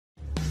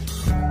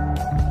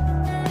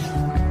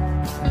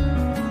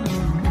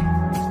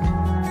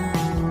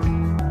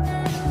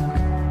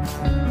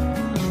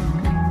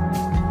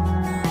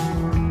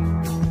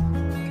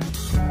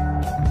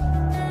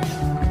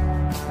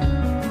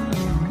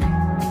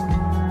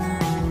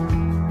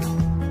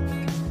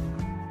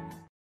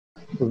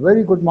A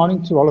very good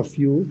morning to all of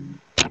you,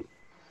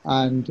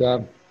 and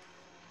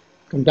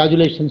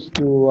congratulations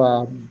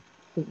to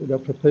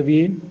Dr.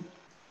 Praveen.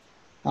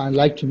 I'd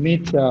like to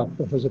meet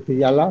Professor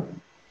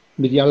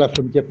Miryala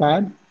from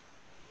Japan,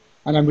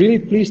 and I'm really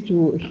pleased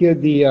to hear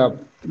the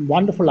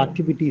wonderful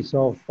activities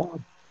of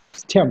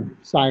STEM,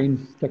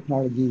 science,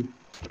 technology,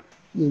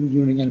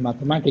 engineering, and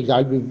mathematics.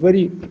 I'll be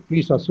very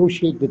pleased to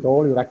associate with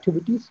all your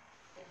activities,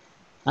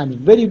 and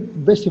very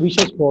best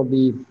wishes for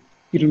the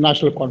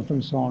International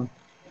Conference on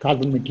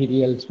Carbon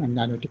Materials and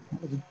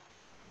Nanotechnology.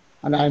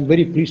 And I'm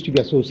very pleased to be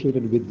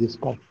associated with this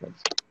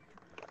conference.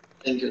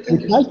 Thank you.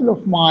 The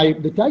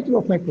title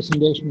of my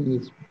presentation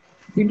is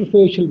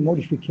Interfacial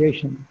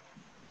Modification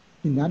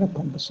in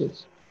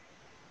Nanocomposites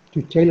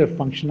to Tailor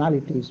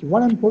Functionalities.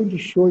 What I'm going to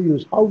show you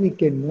is how we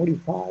can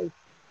modify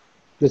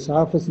the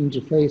surface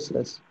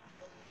interfaces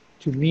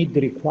to meet the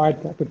required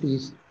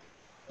properties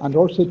and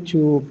also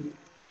to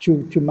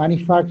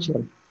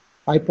manufacture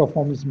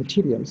high-performance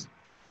materials.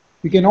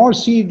 You can all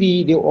see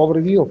the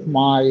overview of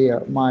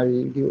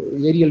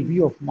the aerial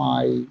view of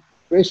my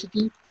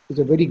university. It's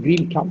a very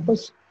green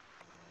campus.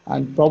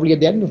 And probably at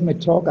the end of my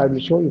talk, I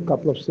will show you a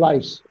couple of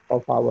slides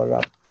of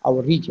our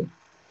region.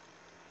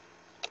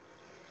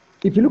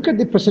 If you look at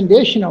the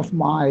presentation of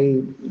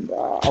my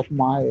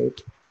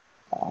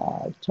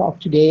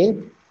talk today,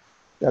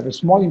 I have a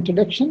small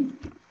introduction.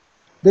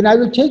 Then I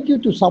will take you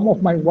to some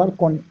of my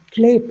work on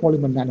clay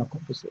polymer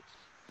nanocomposites.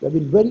 I've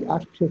been very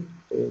active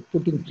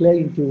putting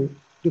clay into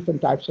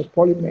different types of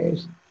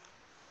polymers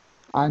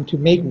and to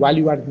make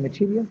value-added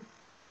material.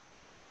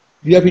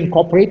 We have been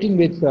cooperating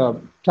with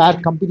tire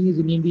companies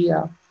in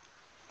India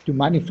to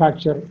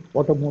manufacture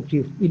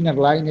automotive inner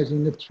liners,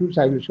 inner tubes.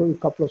 I will show you a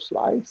couple of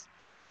slides.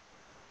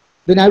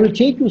 Then I will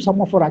take you some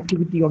of our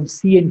activity on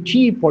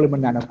CNT polymer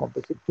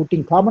nanocomposite,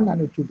 putting carbon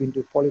nanotube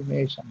into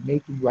polymers and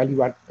making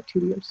value-added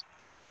materials.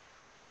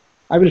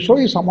 I will show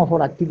you some of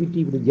our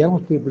activity with the General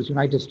Cables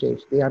United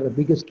States. They are the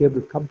biggest cable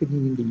company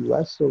in the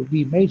US. So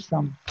we made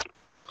some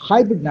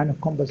hybrid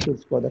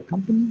nanocomposites for the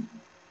company.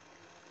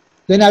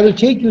 Then I will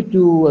take you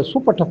to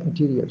super tough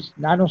materials,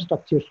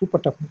 nanostructure super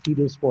tough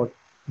materials for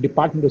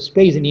Department of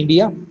Space in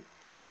India.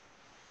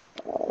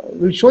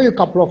 We'll show you a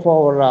couple of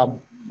our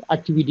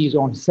activities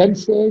on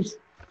sensors,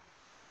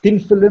 thin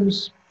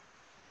films,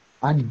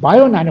 and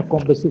bio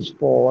nanocomposites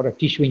for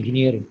tissue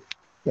engineering.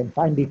 Then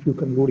finally, a few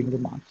concluding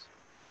remarks.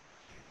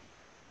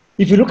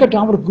 If you look at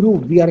our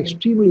group, we are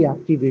extremely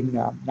active in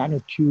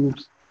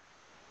nanotubes,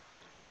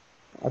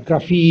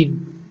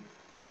 graphene,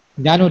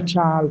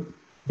 nanotalc,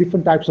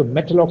 different types of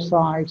metal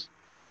oxides,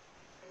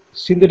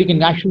 synthetic and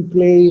natural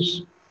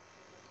clays,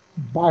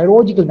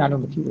 biological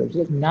nanomaterials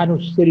like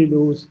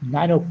nanocellulose,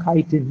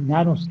 nanochitin,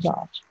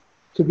 nanostarch.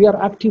 So we are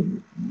active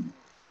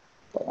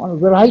on a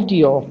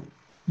variety of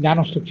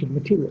nanostructured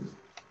materials.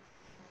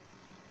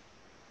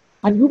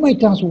 And you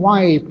might ask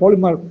why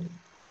polymer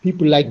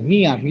people like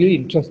me are really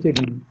interested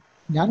in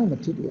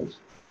nanomaterials.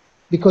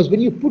 Because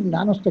when you put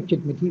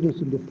nanostructured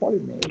materials into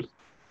polymers,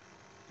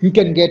 you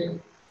can get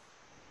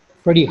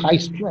pretty high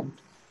strength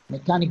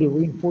mechanical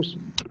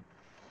reinforcement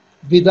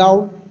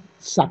without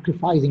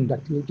sacrificing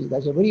ductility.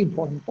 That's a very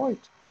important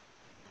point.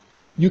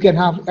 You can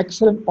have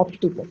excellent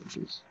optical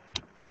properties,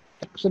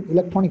 excellent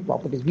electronic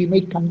properties. We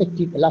made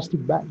conductive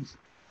elastic bands,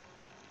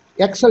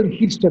 excellent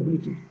heat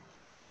stability,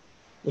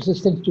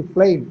 resistance to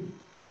flame,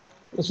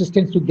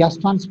 resistance to gas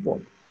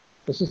transport,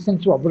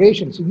 resistance to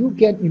abrasion. So you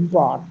can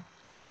impart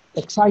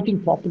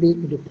exciting properties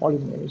into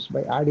polymers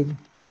by adding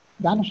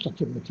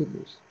nanostructured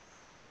materials.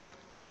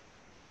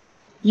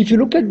 If you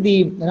look at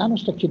the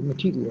nanostructured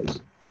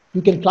materials,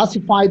 you can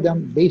classify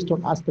them based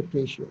on aspect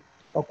ratio.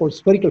 Of course,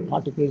 spherical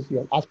particles, you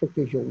have aspect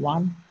ratio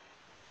 1,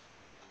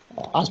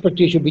 aspect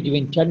ratio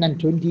between 10 and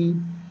 20,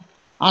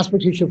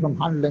 aspect ratio from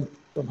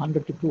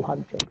 100 to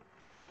 200.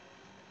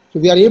 So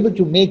we are able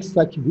to make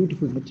such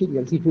beautiful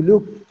materials. If you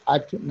look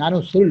at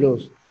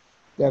nanocellulose,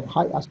 they have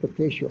high aspect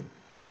ratio.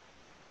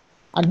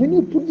 And when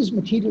you put these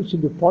materials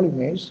into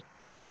polymers,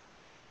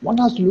 one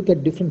has to look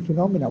at different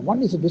phenomena.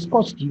 One is a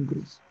viscosity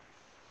increase.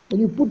 When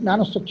you put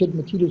nanostructured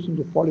materials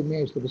into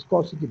polymers, the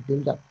viscosity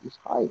buildup is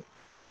high.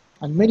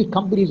 And many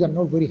companies are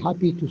not very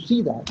happy to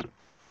see that.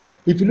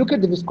 If you look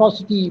at the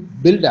viscosity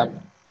buildup,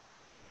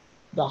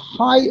 the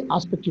high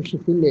aspect ratio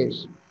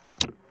fillers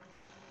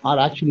are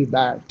actually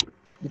bad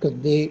because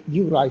they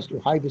give rise to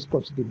high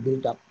viscosity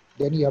buildup.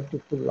 Then you have to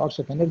put lots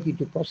of energy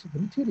to process the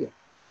material.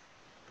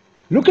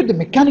 Look at the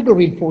mechanical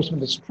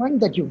reinforcement, the strength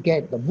that you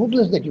get, the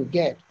modulus that you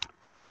get.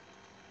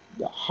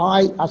 The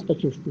high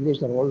aspect ratio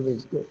fillers are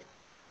always good.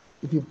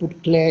 If you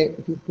put clay,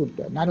 if you put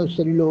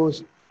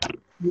nanocellulose,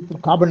 you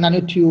put carbon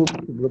nanotube,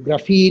 you put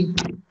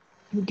graphene,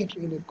 you get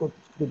really good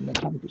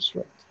mechanical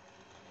strength.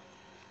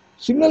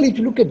 Similarly, if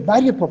you look at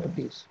barrier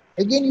properties,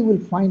 again you will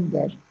find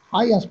that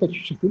high aspect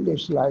ratio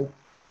fillers like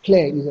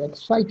clay is an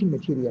exciting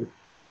material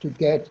to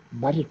get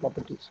barrier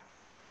properties.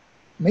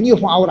 Many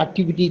of our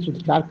activities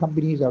with car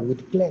companies are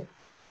with clay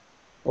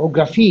or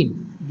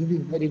graphene,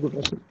 giving very good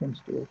resistance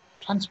to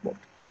transport.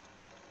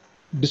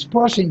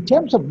 Dispersion, in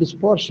terms of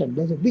dispersion,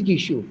 there's a big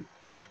issue.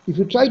 If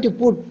you try to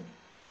put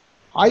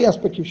High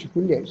aspect ratio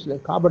fillets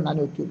like carbon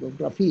nanotube or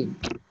graphene,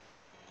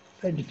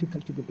 very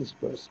difficult to be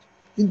dispersed.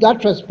 In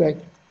that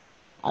respect,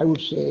 I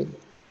would say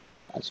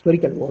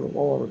spherical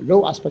or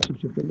low aspect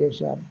ratio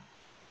fillets are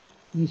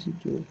easy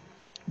to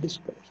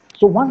disperse.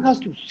 So one has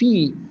to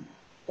see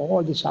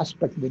all these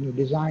aspects when you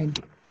design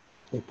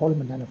a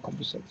polymer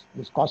nanocomposites: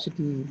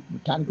 viscosity,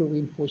 mechanical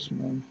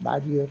reinforcement,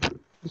 barrier,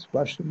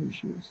 dispersion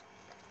issues.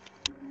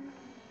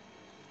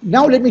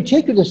 Now let me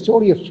take you the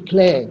story of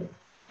clay.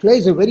 Clay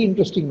is a very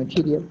interesting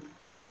material.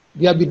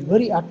 We have been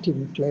very active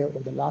in clay over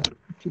the last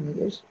 15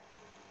 years.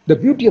 The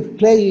beauty of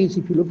clay is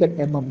if you look at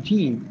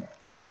MMT,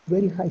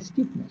 very high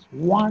stiffness,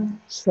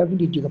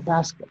 170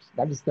 gigapascals.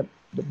 That is the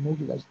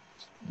modulus,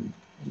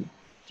 the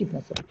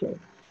stiffness of clay.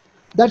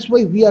 That's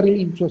why we are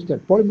really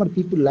interested. Polymer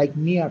people like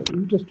me are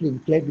interested in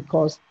clay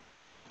because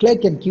clay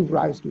can give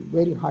rise to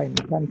very high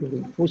mechanical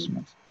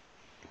reinforcements.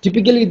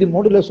 Typically, the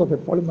modulus of a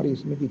polymer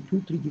is maybe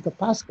 2-3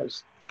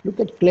 gigapascals. Look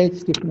at clay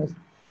stiffness,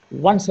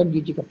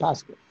 170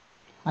 gigapascal.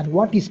 And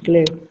what is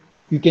clay?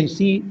 You can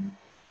see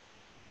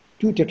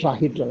two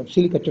tetrahedral,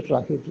 silica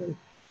tetrahedral,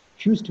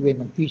 fused to a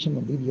magnesium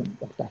and lithium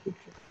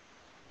octahedral.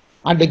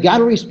 And the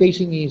gallery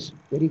spacing is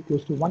very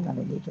close to 1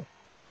 nanometer.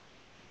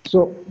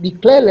 So the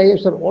clay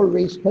layers are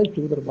always held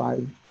together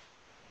by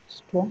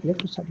strong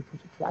electrostatic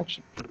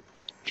attraction.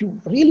 If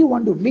you really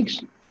want to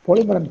mix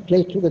polymer and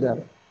clay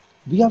together,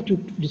 we have to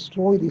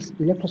destroy these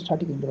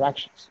electrostatic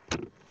interactions.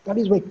 That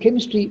is why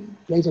chemistry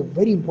plays a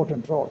very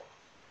important role.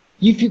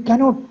 If you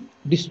cannot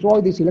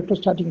destroy this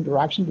electrostatic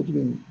interaction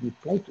between the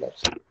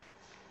platelets,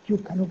 you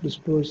cannot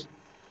disperse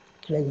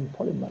clay in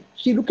polymer.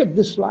 See, look at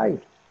this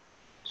slide.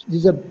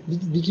 This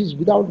is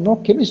without no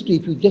chemistry.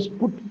 If you just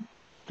put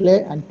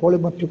clay and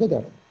polymer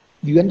together,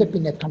 you end up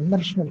in a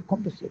conventional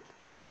composite.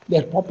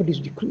 Their properties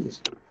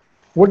decrease.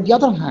 On the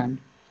other hand,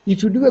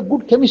 if you do a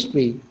good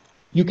chemistry,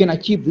 you can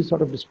achieve this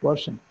sort of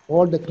dispersion.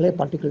 All the clay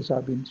particles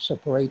are being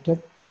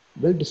separated,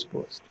 well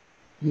dispersed.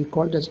 We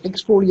call it as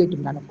exfoliated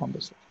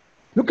nanocomposite.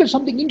 Look at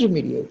something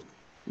intermediate,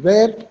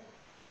 where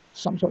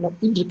some sort of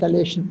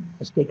intercalation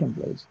has taken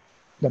place.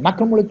 The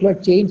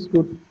macromolecular chains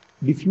could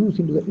diffuse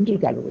into the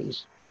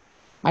intergalleries.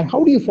 And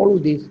how do you follow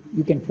this?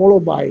 You can follow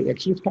by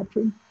X-ray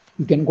scattering.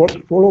 You can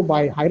follow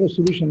by high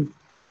resolution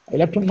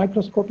electron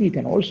microscopy. You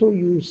can also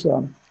use,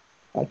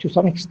 to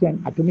some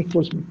extent, atomic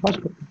force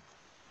microscopy.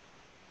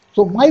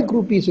 So my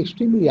group is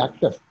extremely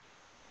active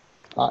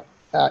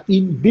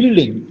in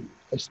building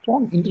a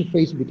strong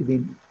interface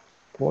between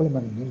polymer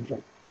and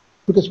mineral.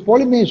 Because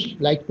polymers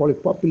like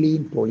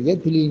polypropylene,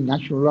 polyethylene,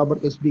 natural rubber,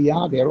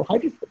 SBR, they are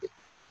hydrophobic.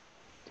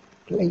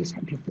 Clay is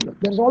hydrophobic.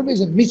 There's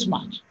always a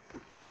mismatch.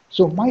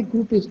 So my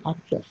group is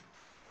active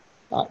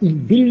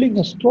in building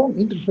a strong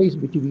interface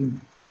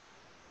between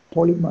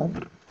polymer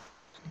and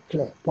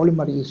clay.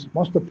 Polymer is,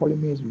 most of the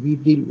polymers we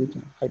deal with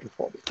are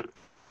hydrophobic.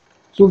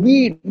 So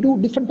we do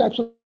different types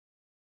of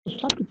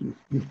strategies.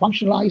 We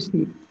functionalize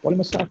the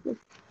polymer surface.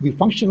 We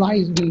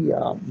functionalize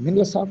the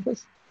mineral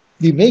surface.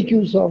 We make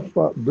use of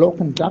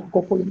block and dark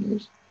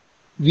copolymers.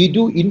 We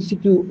do in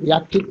situ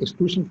reactive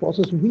extrusion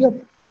process. We have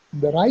a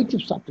variety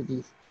of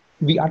strategies.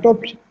 We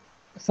adopt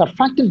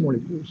surfactant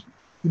molecules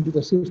into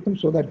the system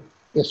so that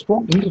a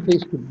strong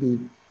interface could be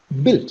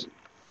built.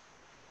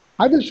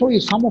 I will show you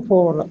some of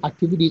our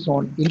activities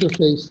on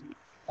interface,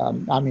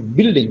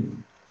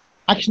 building,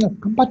 action of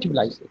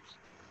compatibilizers.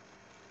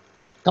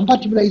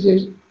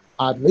 Compatibilizers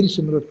are very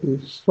similar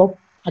to soap,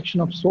 action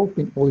of soap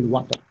in oil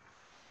water.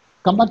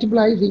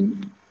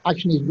 Compatibilizing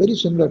action is very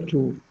similar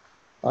to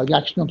the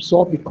action of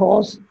soap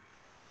because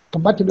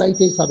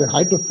compatibilizers have a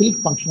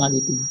hydrophilic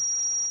functionality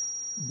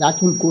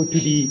that will go to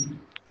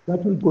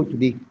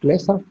the clay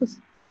surface,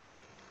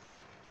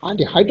 and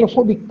the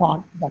hydrophobic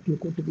part that will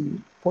go to the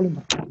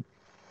polymer part.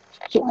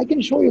 So I can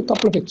show you a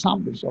couple of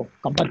examples of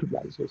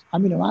compatibilizers: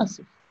 amino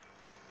acids,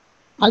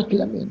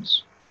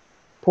 alkylamines,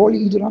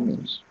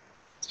 polyetheramines,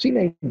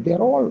 silanes. They're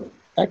all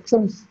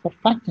excellent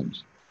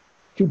surfactants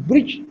to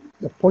bridge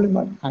the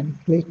polymer and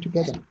clay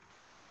together.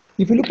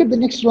 If you look at the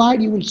next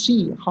slide, you will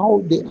see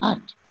how they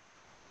act.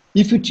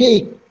 If you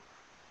take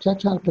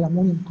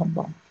tetraalkylammonium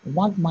compound,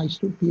 what my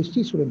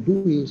PhD student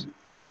do is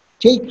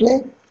take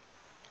clay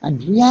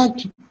and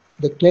react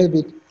the clay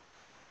with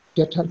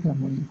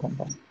tetraalkylammonium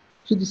compound.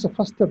 So this is the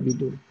first step we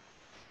do.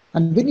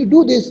 And when you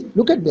do this,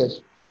 look at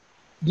this.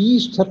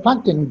 These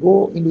surfactants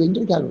go into the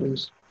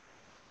intergalleries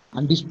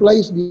and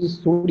displace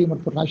this sodium or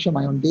potassium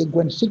ion. They go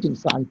and sit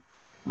inside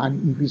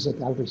and increase the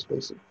gallery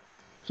spacing.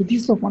 So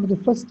these are one of the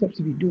first steps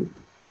we do.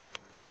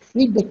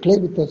 Treat the clay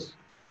with a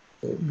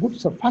good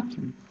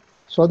surfactant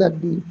so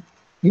that the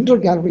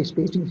intergallery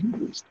spacing is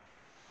increased.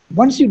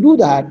 Once you do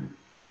that,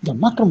 the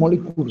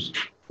macromolecules,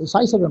 the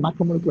size of the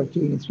macromolecular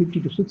chain is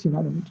 50 to 60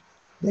 nanometers.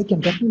 They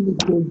can definitely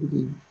go into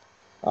the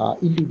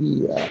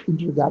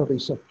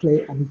intergalleries of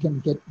clay, and you can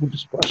get good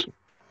dispersion.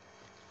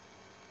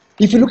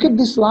 If you look at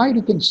this slide,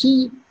 you can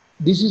see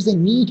this is the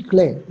neat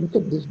clay. Look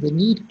at this, the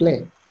neat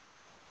clay,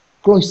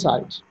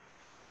 cloisides.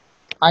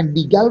 And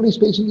the gallery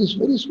spacing is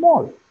very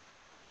small.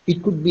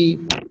 It could be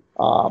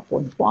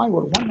 0.5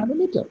 or 1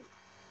 nanometer.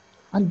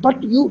 But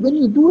when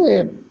you do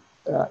a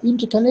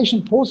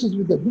intercalation process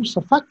with the good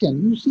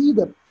surfactant, you see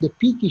that the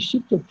peak is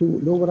shifted to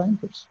lower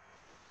angles.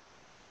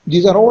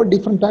 These are all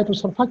different types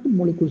of surfactant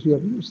molecules we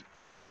have used.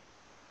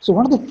 So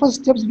one of the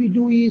first steps we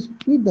do is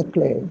treat the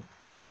clay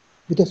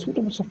with a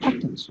suitable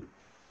surfactants.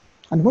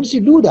 And once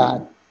you do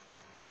that,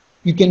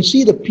 you can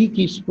see the peak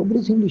is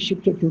progressively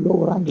shifted to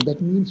lower angle.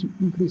 That means you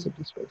increase the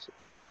dispersion.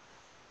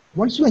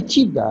 Once you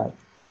achieve that,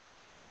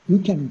 you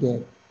can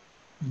get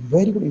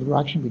very good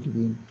interaction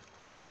between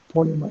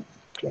polymer and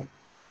clay.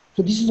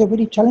 So this is a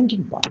very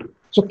challenging part.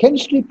 So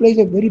chemistry plays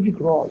a very big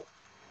role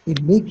in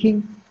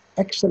making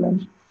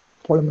excellent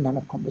polymer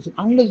nanocomposites.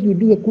 Unless you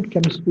do a good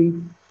chemistry,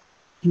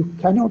 you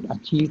cannot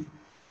achieve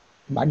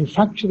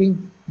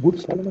manufacturing good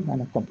polymer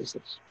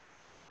nanocomposites.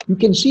 You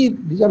can see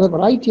these are a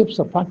variety of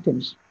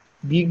surfactants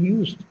being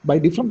used by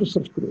different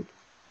research groups.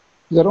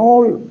 These are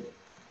all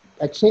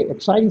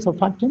exciting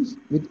surfactants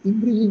with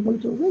increasing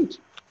molecular weight.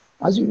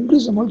 As you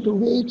increase the molecular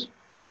weight,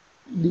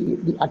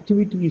 the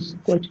activity is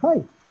quite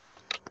high.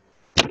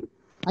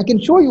 I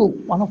can show you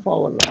one of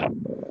our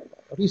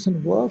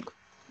recent work.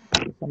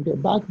 Some day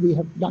back, we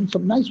have done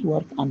some nice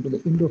work under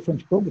the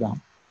Indo-French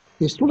program.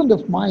 A student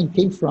of mine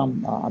came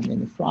from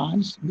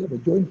France. We have a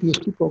joint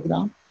PhD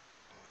program.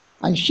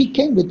 And she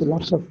came with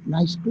lots of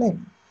nice clay.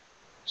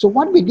 So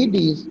what we did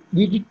is,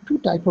 we did two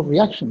types of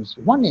reactions.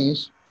 One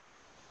is,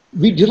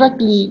 we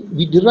directly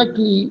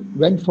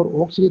went for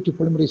oxidative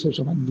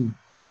polymerization only.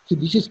 So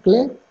this is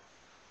clay.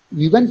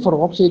 We went for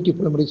oxidative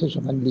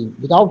polymerization only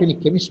without any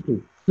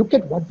chemistry. Look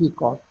at what we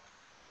got.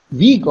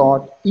 We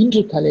got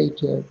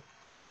intercalated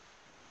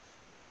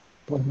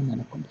polymer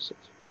nanocomposites.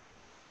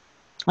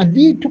 And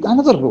we took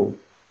another road.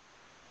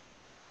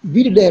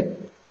 We did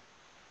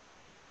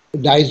a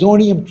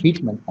diazonium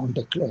treatment on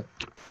the clay,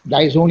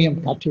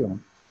 diazonium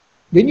cation.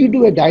 When you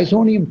do a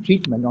diazonium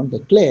treatment on the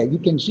clay, you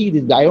can see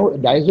this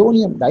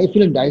diazonium,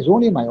 diethylene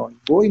diazonium ion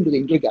go into the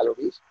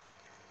intergalleries,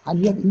 and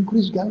you have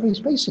increased gallery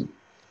spacing.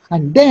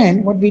 And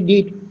then what we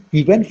did,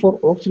 we went for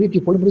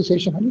oxidative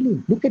polymerization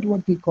annealing. Look at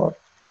what we got.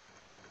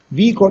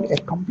 We got a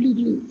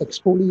completely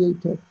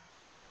exfoliated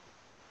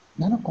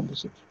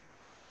nanocomposite.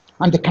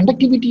 And the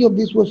conductivity of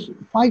this was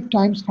 5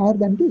 times higher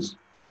than this.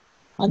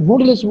 And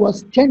modulus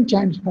was 10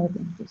 times higher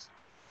than this.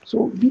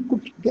 So we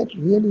could get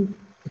really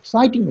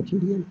exciting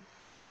material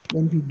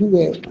when we do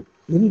a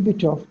little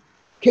bit of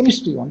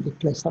chemistry on the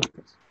clay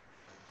surface.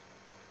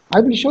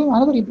 I will show you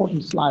another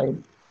important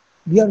slide.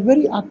 We are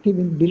very active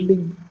in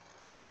building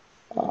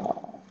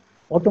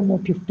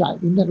automotive tire,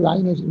 inner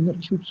liners, inner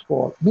tubes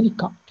for many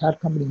tire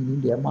companies in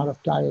India,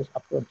 Maruti tires,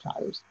 Upward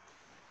tires.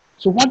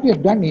 So what we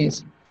have done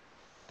is,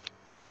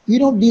 you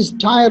know, this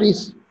tire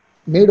is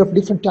made of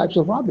different types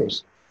of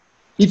rubbers.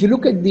 If you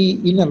look at the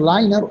inner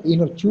liner,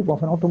 inner tube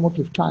of an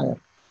automotive tire,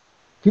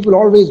 people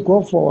always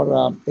go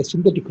for a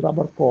synthetic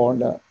rubber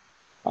called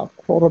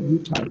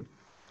chlorobutyle.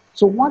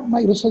 So what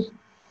my research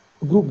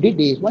group did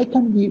is, why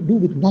can't we do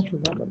with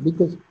natural rubber?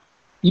 Because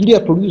India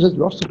produces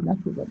lots of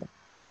natural rubber.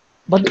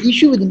 But the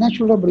issue with the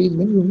natural rubber is,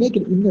 when you make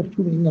an inner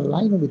tube, an inner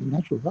liner with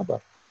natural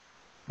rubber,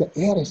 the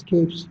air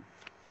escapes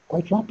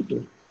quite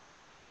rapidly.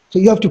 So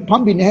you have to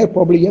pump in air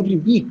probably every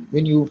week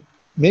when you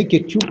make a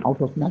tube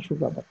out of natural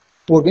rubber,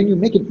 or when you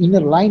make an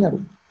inner liner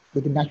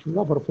with a natural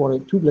rubber for a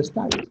tubeless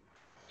tire.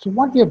 So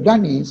what we have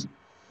done is,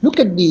 look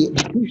at the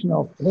diffusion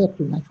of air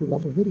to natural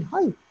rubber very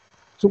high.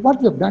 So what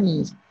we have done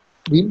is,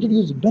 we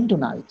introduced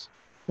bentonides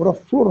or a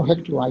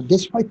fluorohexchloride,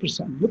 just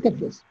 5%. Look at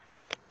this.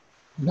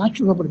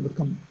 Natural rubber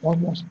become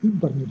almost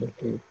impermeable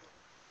to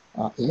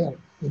air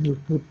when you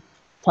put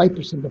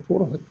 5% of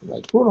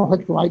fluorohexchloride.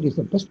 Fluorohexchloride is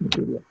the best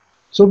material.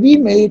 So we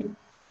made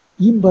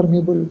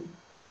impermeable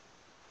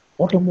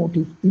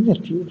automotive inner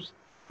tubes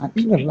and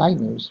inner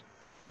liners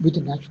with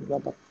the natural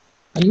rubber.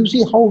 And you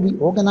see how we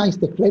organize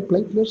the clay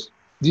platelets.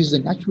 This is the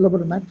natural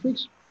rubber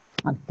matrix,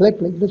 and clay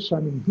platelets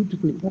are being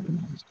beautifully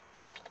organized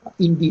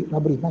in the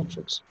rubbery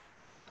matrix.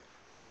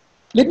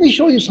 Let me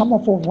show you some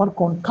of our work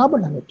on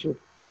carbon nanotube.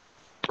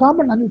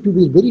 Carbon nanotube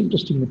is a very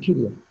interesting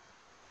material.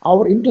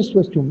 Our interest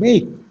was to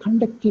make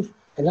conductive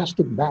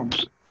elastic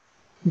bands.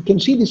 You can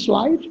see this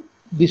slide.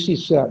 This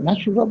is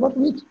natural rubber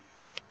with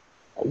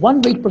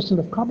 1 weight%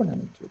 of carbon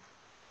nanotube.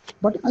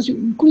 But as you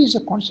increase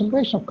the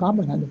concentration of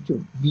carbon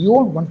nanotube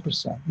beyond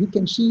 1%, you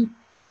can see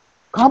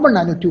carbon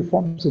nanotube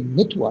forms a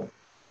network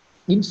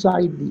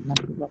inside the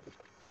natural rubber.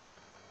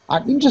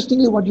 And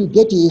interestingly, what you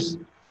get is,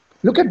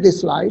 look at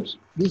this slide.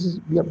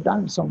 We have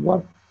done some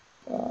work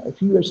a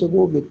few years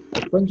ago with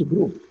a French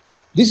group.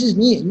 This is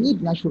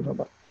neat natural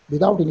rubber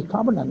without any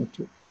carbon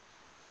nanotube.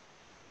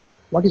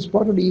 What is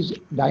plotted is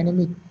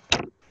dynamic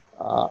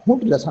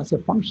modulus as a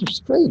function of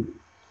strain.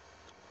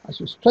 As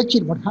you stretch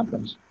it, what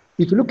happens?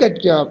 If you look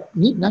at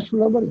neat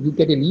natural rubber, you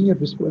get a linear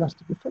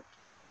viscoelastic effect.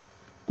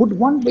 Put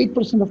 1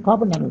 weight% of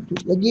carbon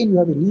nanotube, again you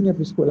have a linear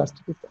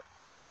viscoelastic effect.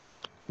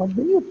 But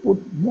when you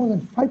put more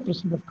than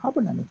 5% of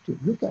carbon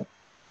nanotube, look at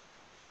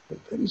a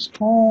very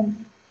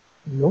strong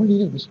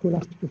non-linear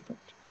viscoelastic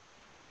effect.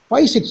 Why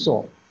is it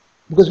so?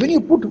 Because when you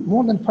put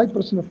more than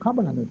 5% of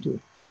carbon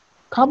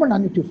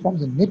nanotube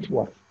forms a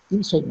network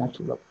inside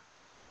natural rubber.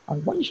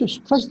 And once you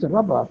stretch the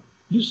rubber,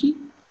 You see,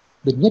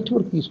 the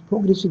network is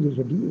progressively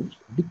reduced,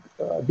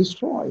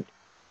 destroyed.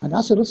 And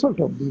as a result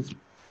of this,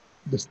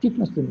 the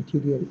stiffness of the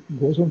material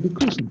goes on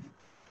decreasing.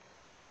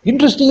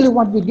 Interestingly,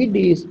 what we did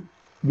is,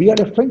 we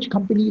had a French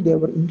company, they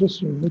were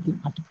interested in making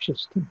artificial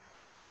skin.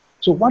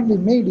 So what we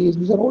made is,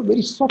 these are all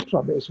very soft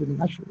rubbers with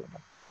natural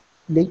rubber,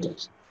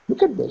 latex.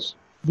 Look at this.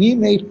 We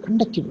made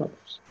conductive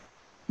rubbers.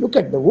 Look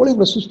at the volume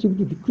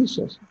resistivity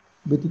decreases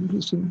with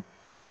increasing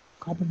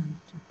carbon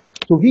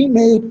nanotube. So we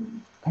made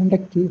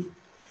conductive,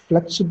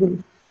 flexible,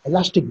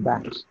 elastic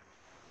bands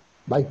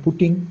by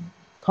putting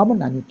carbon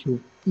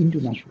nanotube into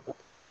natural rubber.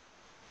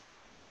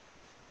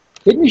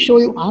 Let me show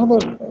you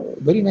another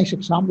very nice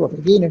example of,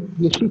 again, a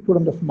PhD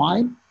student of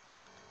mine.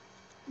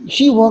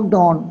 She worked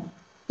on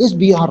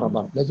SBR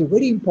rubber. That's a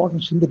very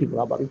important synthetic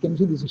rubber. You can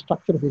see this is the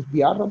structure of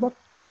SBR rubber.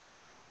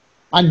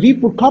 And we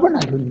put carbon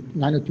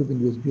nanotube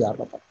into SBR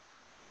rubber.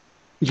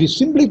 If you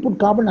simply put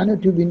carbon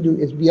nanotube into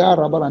SBR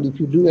rubber, and if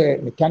you do a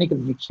mechanical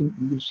mixing,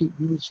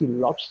 you will see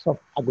lots of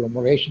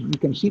agglomeration. You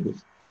can see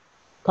this.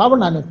 Carbon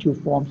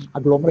nanotube forms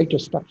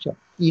agglomerated structure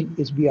in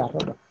SBR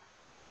rubber.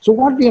 So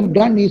what we have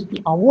done is,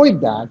 to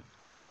avoid that,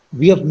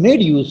 we have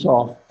made use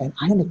of an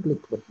ionic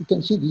liquid. You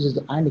can see this is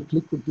the ionic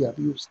liquid we have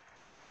used.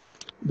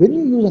 When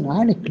you use an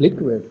ionic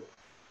liquid,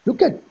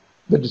 look at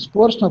the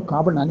dispersion of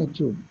carbon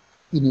nanotube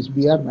in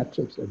SBR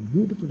matrix, a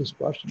beautiful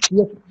dispersion. We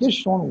have just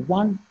shown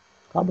one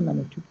carbon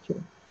nanotube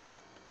here.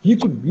 You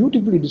could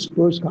beautifully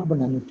disperse carbon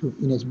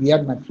nanotube in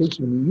SBR matrix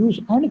when you use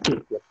ionic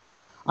liquid.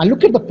 And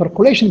look at the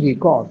percolation we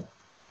got.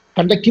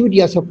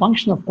 Conductivity as a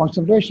function of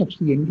concentration of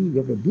CND, we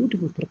have a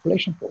beautiful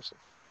percolation process.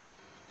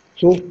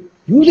 So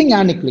using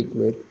ionic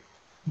liquid,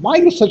 my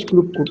research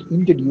group could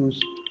introduce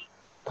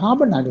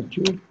carbon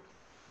nanotube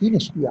in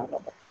SBR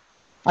rubber.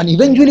 And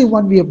eventually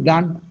what we have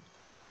done,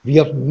 we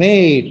have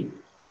made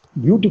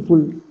beautiful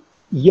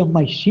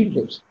EMI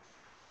shielders.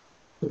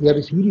 So we have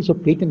a series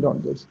of patents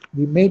on this.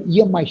 We made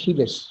EMI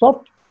shielders,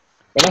 soft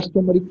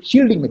elastomeric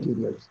shielding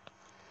materials,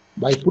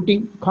 by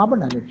putting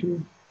carbon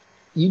nanotube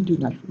into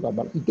natural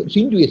rubber, into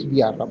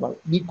SBR rubber.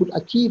 We could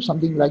achieve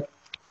something like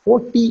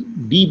 40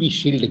 dB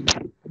shielding.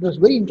 It was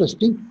very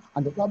interesting,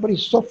 and the rubber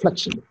is so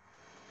flexible.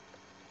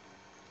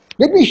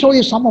 Let me show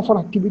you some of our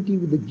activity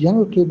with the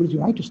General Cables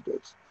United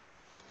States.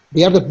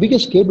 They are the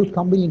biggest cable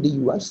company in the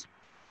US.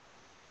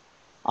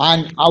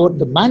 And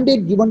the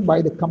mandate given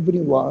by the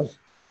company was,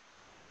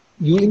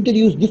 you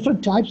introduce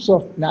different types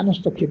of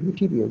nanostructured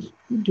materials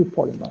into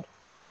polymer.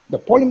 The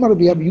polymer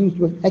we have used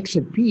was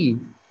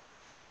XLP,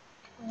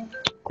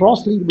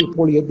 cross-linkable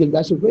polyethylene.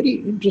 That's a very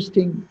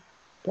interesting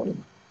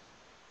polymer.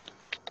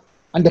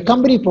 And the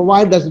company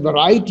provided us a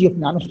variety of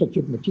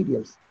nanostructured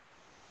materials.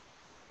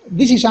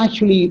 This is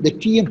actually the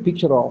TM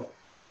picture of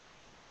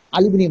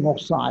aluminum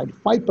oxide,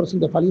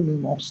 5% of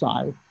aluminum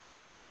oxide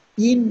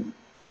in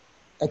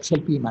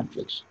XLP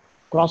matrix,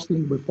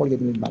 cross-linkable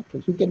polyethylene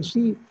matrix. You can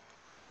see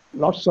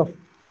lots of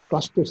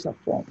clusters are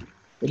formed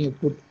when you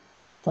put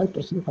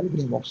 5% of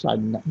aluminum oxide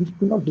in that, which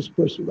could not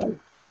disperse well.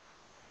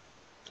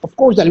 Of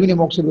course, the aluminum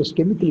oxide was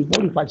chemically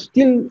modified.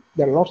 Still,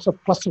 there are lots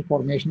of cluster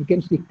formation. You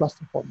can see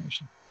cluster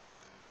formation.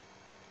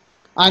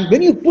 And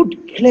when you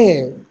put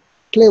clay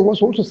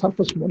was also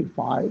surface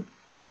modified.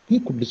 You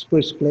could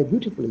disperse clay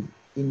beautifully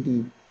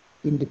in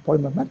the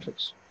polymer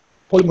matrix.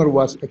 Polymer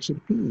was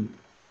XLP.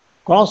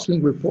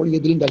 Cross-linkable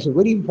polyethylene, that's a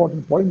very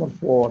important polymer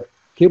for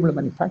cable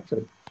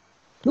manufacturing.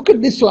 Look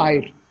at this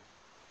slide.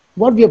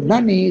 What we have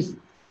done is,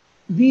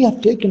 we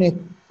have taken a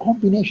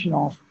combination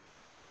of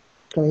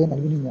clay and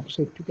aluminum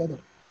oxide together.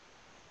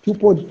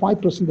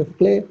 2.5% of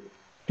clay,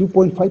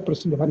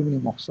 2.5% of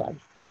aluminum oxide.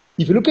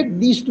 If you look at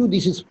these two,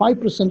 this is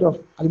 5%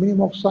 of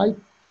aluminum oxide,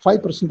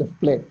 5% of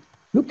clay.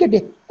 Look at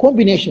the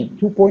combination,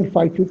 2.5,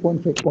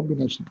 2.5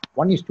 combination,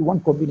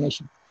 1:1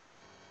 combination.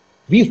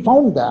 We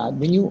found that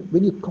when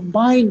you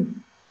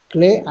combine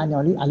clay and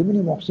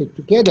aluminum oxide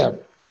together,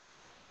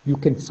 you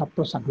can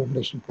suppress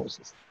agglomeration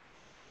process.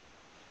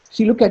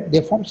 See, look at,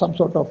 they form some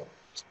sort of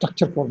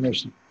structure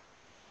formation.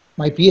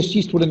 My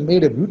PhD student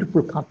made a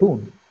beautiful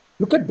cartoon.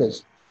 Look at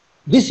this.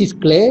 This is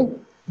clay,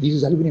 this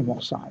is aluminum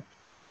oxide.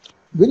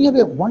 When you have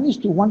a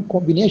 1:1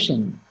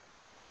 combination,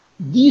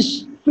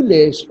 these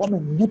fillets form a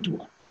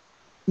network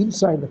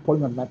inside the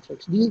polymer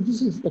matrix.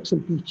 This is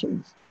XLP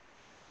chains.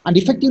 And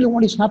effectively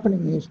what is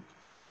happening is,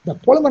 the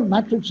polymer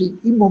matrix is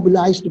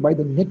immobilized by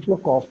the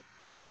network of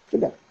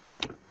filler.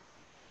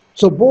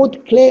 So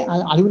both clay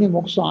and aluminum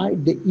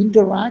oxide, they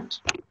interact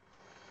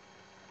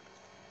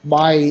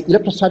by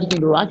electrostatic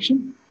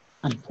interaction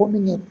and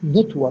forming a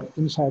network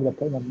inside the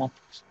polymer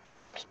matrix.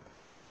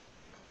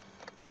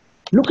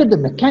 Look at the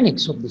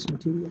mechanics of this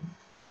material.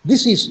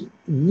 This is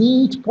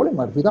neat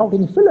polymer without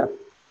any filler.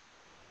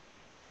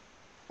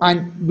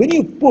 And when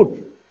you put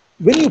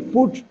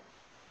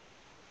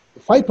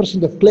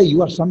 5% of clay,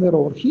 you are somewhere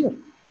over here.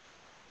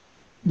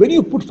 When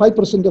you put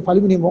 5% of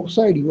aluminum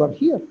oxide, you are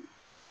here.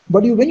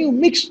 But when you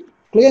mix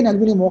clay and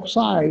aluminum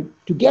oxide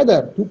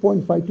together,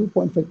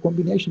 2.5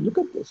 combination, look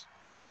at this.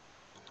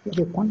 There's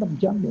a quantum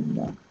jump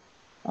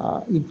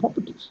in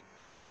properties.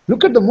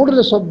 Look at the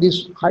modulus of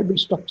this hybrid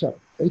structure,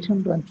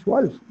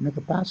 812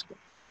 megapascal.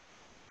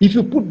 If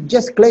you put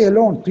just clay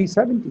alone,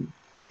 370.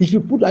 If you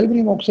put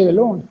aluminum oxide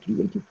alone,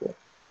 384.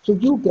 So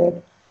you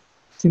get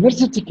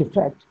synergistic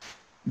effect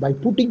by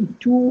putting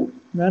two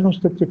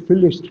nanostructured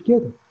fillets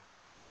together.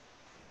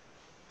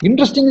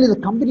 Interestingly, the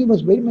company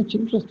was very much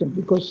interested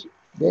because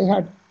they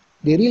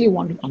really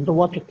wanted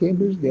underwater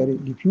cables, there is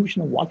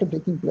diffusion of water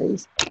taking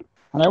place.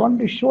 And I wanted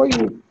to show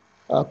you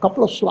a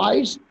couple of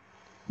slides.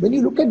 When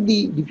you look at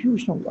the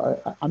diffusion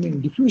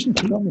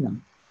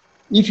phenomenon,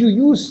 if you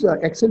use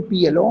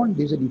XLP alone,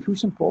 there's a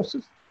diffusion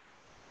process.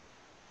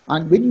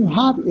 And when you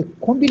have a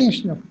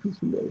combination of two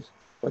fillers,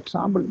 for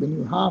example, when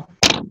you have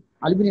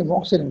aluminum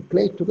oxide and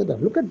clay together,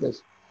 look at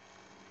this.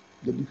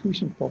 The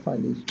diffusion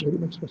profile is very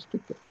much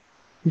restricted.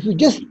 If you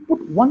just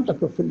put one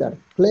type of filler,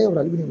 clay or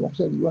aluminum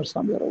oxide, you are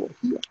somewhere over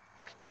here.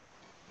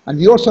 And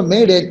we also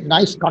made a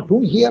nice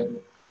cartoon here.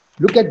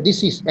 Look at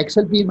this is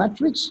XLP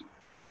matrix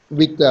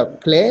with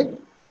clay.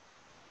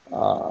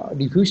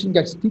 Diffusion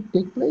can still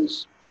take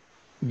place.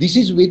 This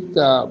is with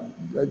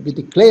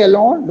the clay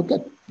alone. Look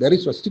at, there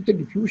is restricted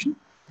diffusion.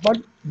 But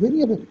when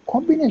you have a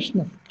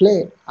combination of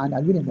clay and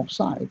aluminum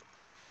oxide,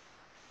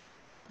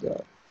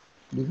 the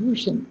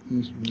diffusion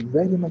is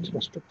very much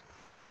restricted.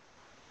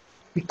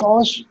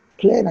 Because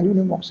clay and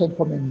aluminum oxide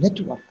form a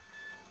network.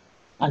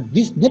 And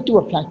this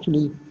network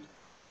actually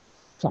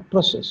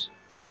suppresses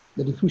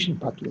the diffusion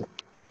pathway.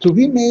 So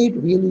we made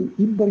really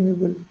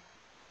impermeable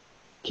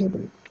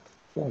cable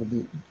for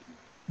the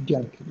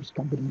gel cables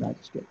company in the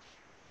United States.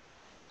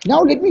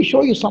 Now let me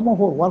show you some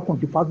of our work on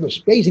Department of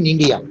Space in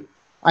India.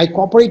 I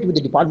cooperate with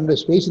the Department of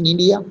Space in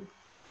India,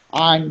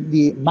 and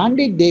the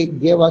mandate they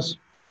gave us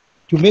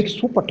to make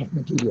super tough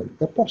material,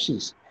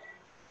 epoxies.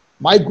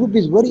 My group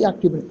is very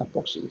active in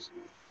epoxies.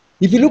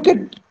 If you look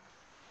at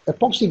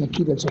epoxy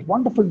materials, a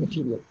wonderful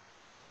material,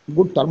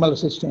 good thermal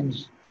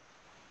resistance,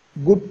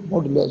 good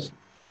modulus,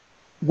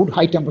 good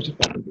high temperature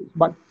properties.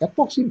 But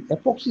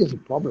epoxy is a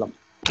problem.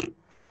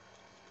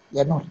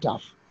 They're not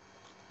tough.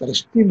 They're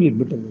extremely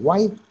brittle.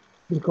 Why?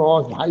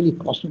 Because highly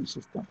costing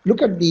system.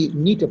 Look at the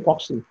neat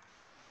epoxy.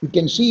 You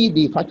can see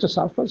the fracture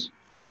surface.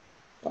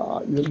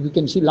 You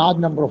can see large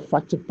number of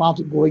fracture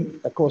paths going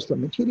across the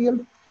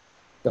material.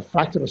 The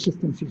fracture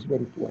resistance is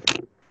very poor.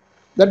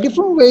 There are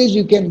different ways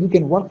you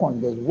can work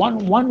on this.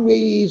 One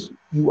way is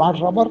you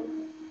add rubber,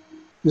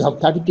 you have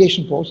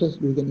cavitation process,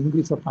 you can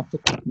increase the fracture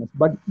toughness,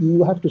 but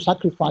you have to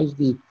sacrifice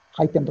the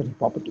high temperature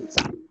properties.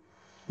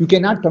 You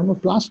can add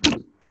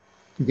thermoplastic,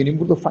 you can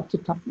improve the fracture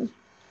toughness.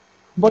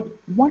 But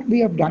what we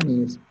have done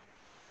is,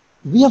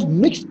 we have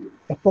mixed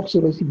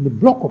epoxy resin with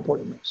block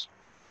copolymers.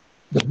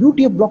 The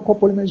beauty of block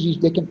copolymers is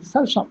they can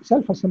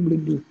self-assemble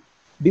into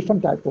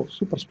different type of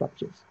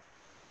superstructures.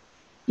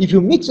 If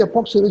you mix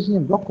epoxy resin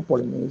and block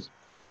copolymers,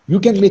 you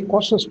can make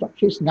coastal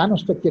structures,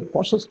 nanostructured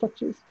coastal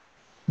structures.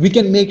 We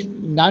can make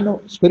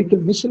nano spherical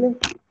micellar.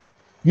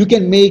 You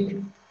can make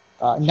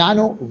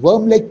nano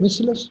worm-like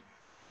micellars.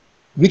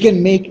 We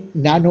can make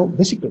nano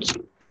vesicles.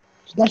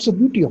 So that's the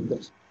beauty of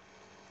this.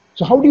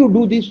 So how do you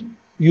do this?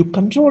 You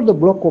control the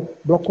block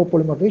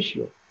copolymer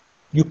ratio.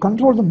 You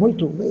control the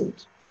molecular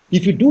weight.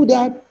 If you do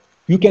that,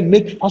 you can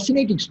make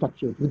fascinating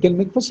structures. You can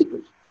make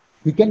vesicles.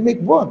 You can make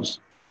worms.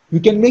 You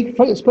can make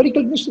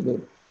spherical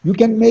micellar. You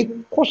can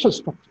make coastal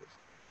structures.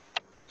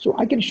 So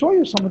I can show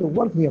you some of the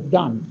work we have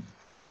done.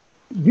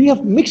 We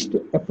have mixed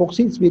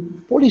epoxies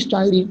with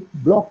polystyrene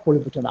block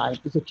polybutanide.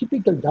 It's a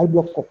typical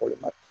diblock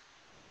copolymer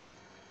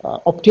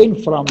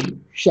obtained from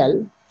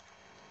shell.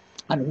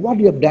 And what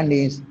we have done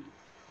is,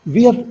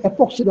 we have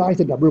epoxidized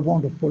the double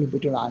bond of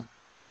polybutanide.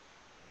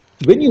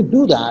 When you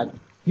do that,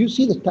 you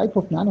see the type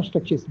of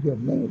nanostructures we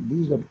have made.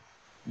 These are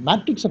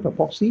matrix of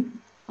epoxy,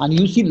 and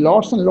you see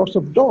lots and lots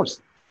of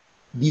dots.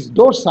 These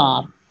dots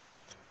are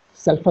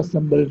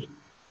self-assembled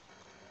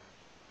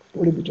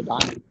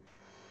polybutanide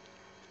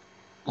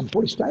and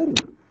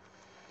polystyrene.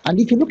 And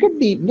if you look at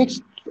the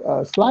next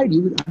slide,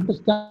 you will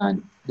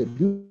understand the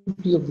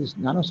beauty of this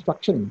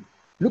nanostructuring.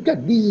 Look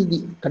at, this is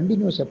the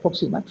continuous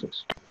epoxy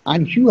matrix.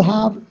 And you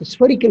have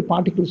spherical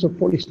particles of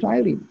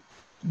polystyrene,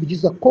 which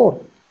is the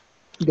core,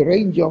 the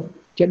range of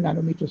 10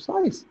 nanometer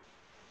size.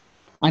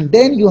 And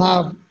then you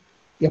have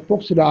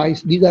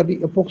epoxidized, these are the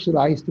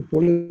epoxidized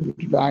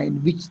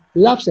polybutanide, which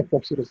loves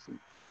epoxy resin.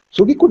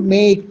 So we could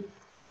make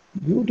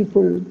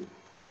beautiful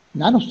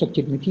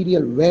nanostructured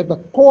material where the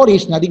core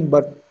is nothing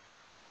but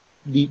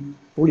the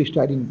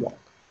polystyrene block.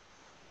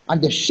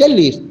 And the shell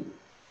is,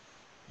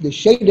 the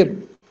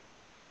shaded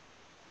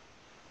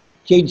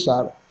chains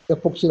are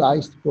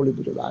epoxidized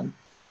polybutanide.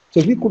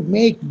 So we could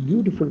make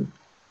beautiful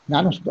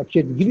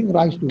nanostructure giving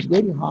rise to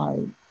very high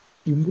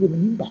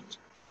improvement impact.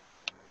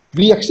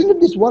 We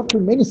extended this work to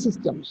many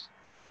systems.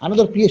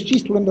 Another PhD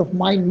student of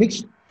mine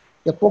mixed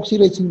epoxy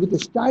resin with the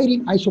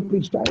styrene,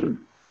 isoprene styrene.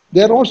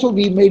 There also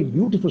we made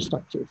beautiful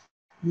structures.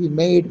 We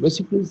made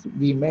vesicles,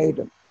 we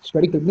made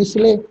spherical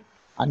micellar,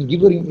 and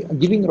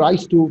giving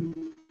rise to,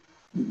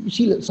 you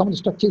see some of the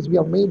structures we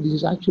have made, this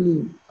is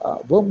actually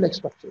worm-like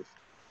structures.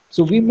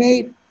 So we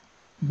made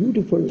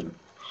beautiful,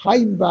 high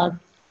impact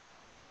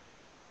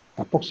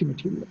epoxy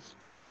materials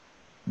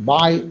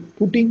by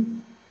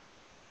putting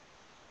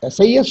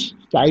SIS,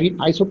 styrene,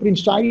 isoprene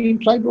styrene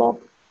triblock,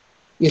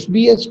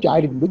 SBS,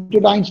 styrene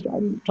butadiene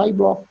styrene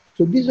triblock.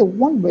 So this is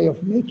one way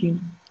of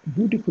making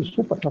beautiful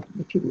super tough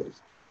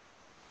materials.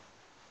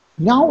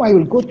 Now I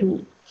will go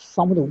to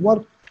some of the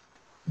work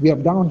we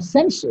have done on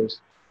sensors.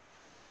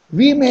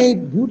 We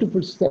made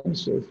beautiful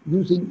sensors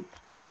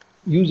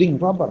using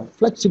rubber,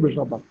 flexible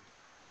rubber.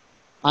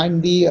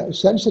 And the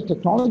sensor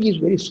technology is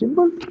very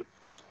simple.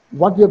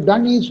 What we have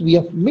done is we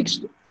have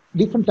mixed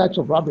different types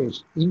of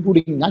rubbers,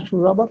 including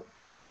natural rubber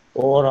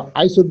or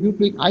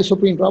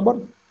isoprene rubber,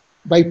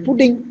 by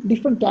putting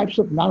different types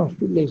of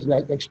nanofillers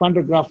like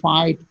expanded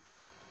graphite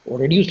or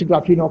reduced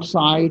graphene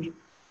oxide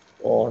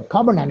or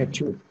carbon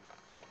nanotube.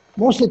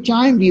 Most of the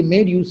time, we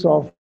made use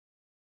of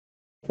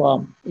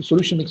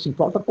solution mixing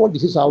protocol.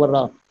 This is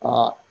our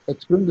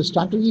experimental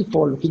strategy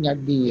for looking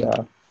at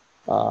the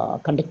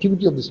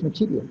conductivity of this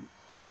material.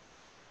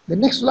 The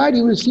next slide,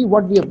 you will see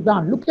what we have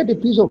done. Look at a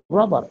piece of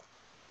rubber,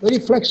 very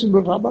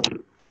flexible rubber.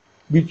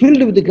 We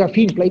filled it with the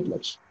graphene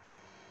platelets.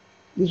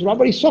 This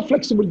rubber is so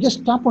flexible,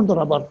 just tap on the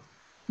rubber.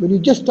 When you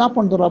just tap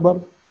on the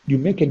rubber, you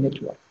make a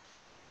network.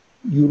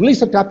 You release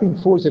the tapping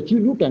force, a few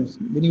newtons.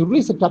 When you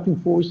release the tapping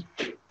force,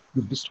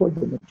 you destroy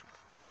the network.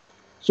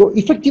 So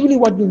effectively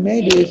what we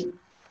made is,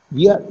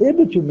 we are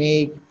able to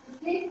make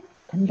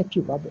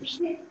conductive rubbers.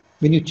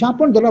 When you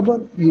tap on the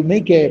rubber, you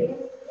make a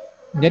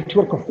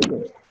network of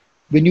fibers.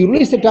 When you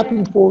release the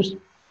tapping force,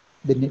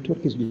 the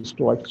network is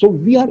destroyed. So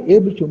we are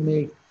able to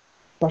make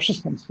pressure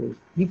sensors.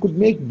 We could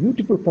make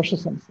beautiful pressure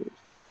sensors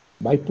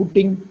by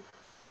putting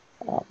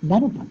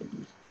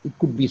nanoparticles. It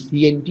could be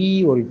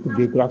CNT, or it could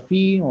be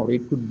graphene, or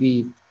it could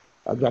be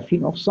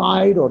graphene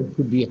oxide, or it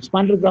could be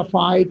expanded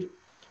graphite.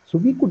 So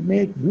we could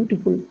make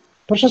beautiful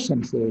pressure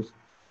sensors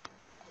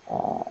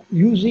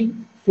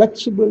using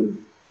flexible,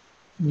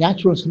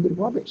 natural synthetic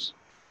rubbers.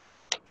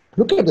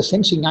 Look at the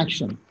sensing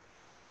action.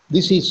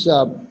 This is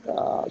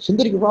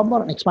synthetic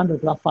rubber and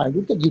expanded graphite.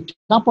 Look at, you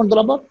tap on the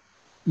rubber,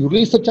 you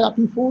release the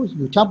tapping force,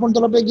 you tap on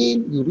the rubber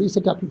again, you release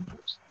the tapping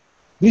force.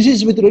 This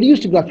is with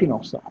reduced graphene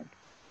oxide.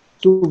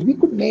 So we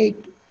could make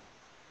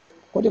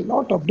quite a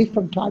lot of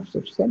different types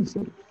of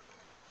sensors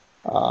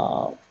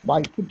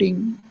by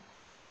putting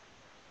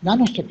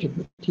nanostructured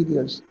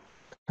materials,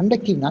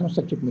 conductive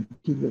nanostructured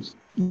materials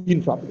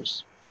in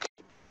rubbers.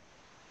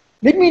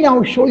 Let me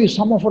now show you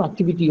some of our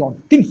activity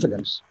on thin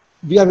films.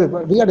 We had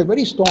a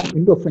very strong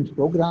Indo-French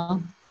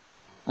program,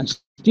 and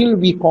still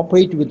we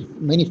cooperate with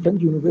many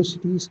French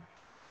universities.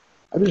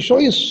 I will show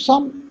you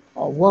some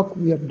work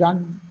we have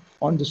done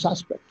on this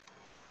aspect.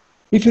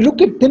 If you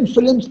look at thin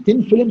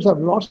films have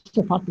lots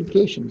of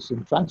applications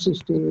in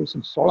transistors,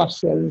 in solar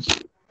cells,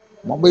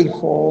 mobile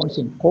phones,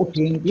 in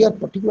coating. We are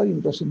particularly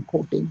interested in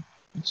coating,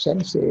 in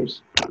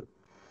sensors,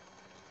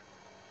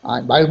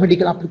 and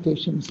biomedical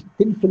applications.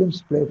 Thin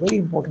films play a very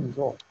important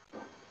role.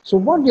 So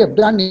what we have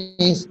done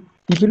is,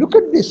 if you look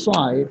at this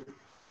slide,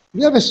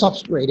 we have a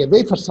substrate, a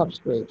wafer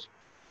substrate,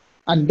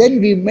 and then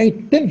we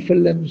made thin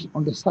films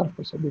on the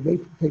surface of the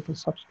wafer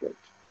substrate.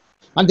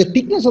 And the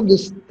thickness of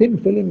this thin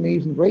film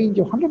is in range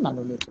of 100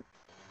 nanometers.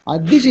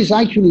 And this is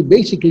actually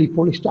basically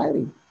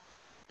polystyrene.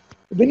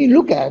 When you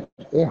look at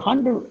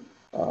 100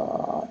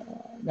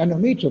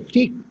 nanometer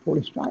thick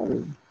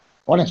polystyrene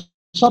on a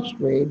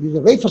substrate, this is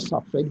a wafer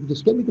substrate which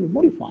is chemically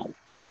modified,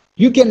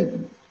 you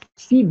can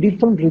see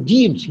different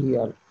regimes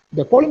here.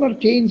 The polymer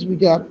chains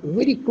which are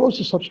very close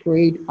to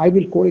substrate, I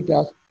will call it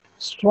as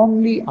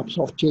strongly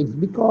absorbed chains,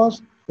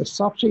 because the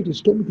substrate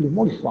is chemically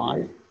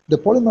modified. The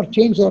polymer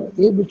chains are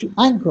able to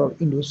anchor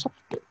into the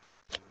substrate.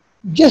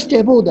 Just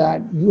above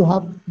that, you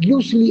have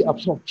loosely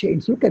absorbed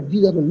chains. Look at,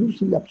 these are the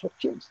loosely absorbed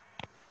chains.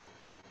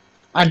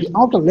 And the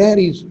outer layer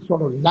is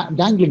sort of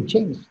dangling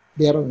chains.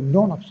 They are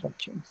non-absorbed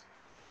chains.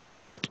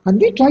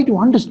 And we try to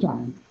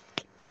understand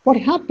what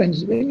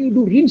happens when you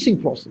do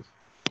rinsing process.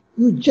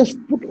 You just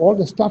put all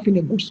the stuff in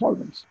a good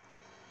solvent.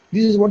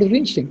 This is what is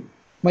rinsing.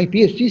 My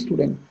PhD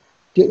student,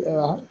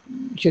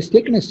 she has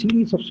taken a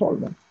series of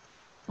solvents,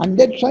 and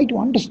then try to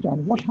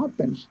understand what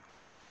happens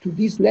to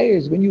these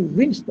layers when you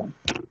rinse them.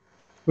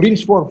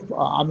 Rinse for,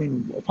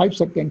 5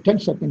 seconds, 10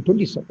 seconds,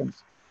 20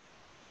 seconds.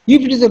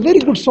 If it is a very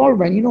good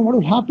solvent, you know what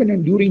will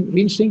happen during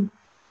rinsing?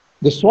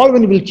 The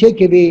solvent will take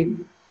away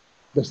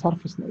the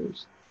surface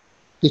layers.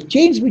 The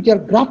chains which are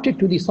grafted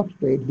to the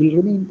substrate will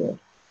remain there.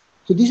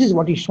 So this is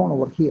what is shown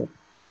over here.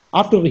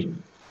 After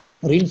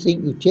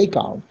rinsing, you take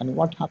out, and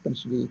what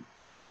happens to the,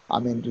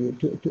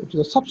 to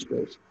the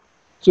substrate.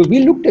 So we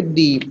looked at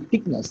the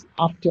thickness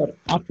after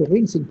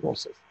rinsing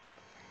process.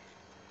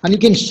 And you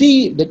can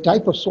see the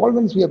type of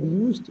solvents we have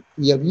used.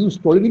 We have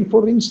used toluene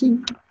for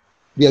rinsing.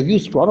 We have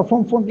used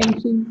chloroform for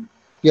rinsing.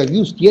 We have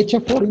used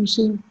THF for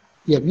rinsing.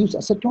 We have used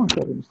acetone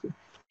for rinsing.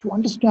 To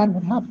understand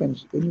what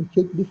happens when you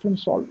take different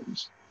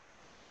solvents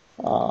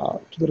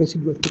to the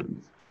residual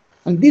thickness.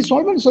 And these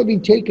solvents have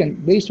been taken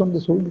based on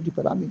the solubility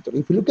parameter.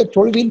 If you look at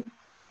toluene,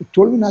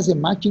 toluene has a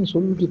matching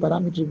solubility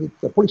parameter with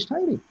the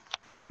polystyrene.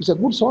 It's a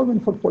good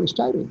solvent for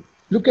polystyrene.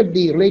 Look at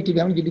the relative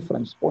energy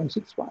difference,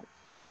 0.65.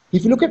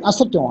 If you look at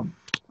acetone,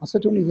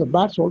 acetone is a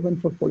bad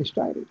solvent for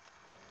polystyrene.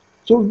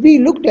 So we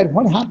looked at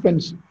what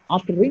happens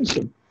after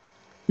rinsing.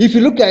 If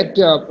you look at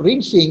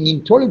rinsing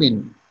in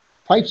toluene,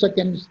 5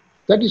 seconds,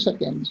 30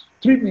 seconds,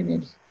 3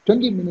 minutes,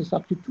 20 minutes,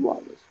 up to 2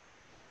 hours.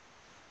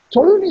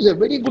 Toluene is a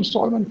very good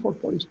solvent for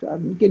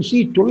polystyrene. You can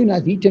see toluene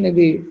has eaten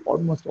away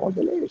almost all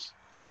the layers,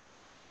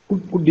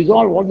 could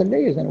dissolve all the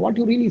layers. And what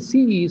you really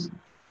see is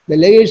the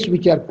layers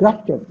which are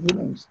crafted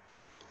remains.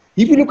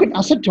 If you look at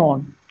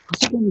acetone,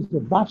 acetone is a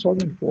bad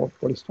solvent for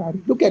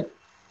polystyrene. Look at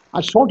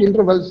short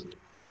intervals,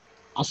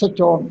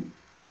 acetone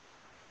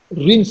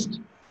rinsed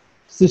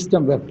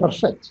system were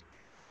perfect.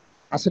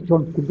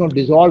 Acetone could not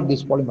dissolve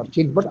this polymer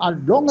chain, but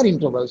at longer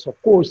intervals, of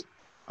course,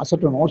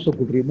 acetone also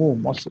could remove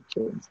moisture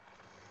chains.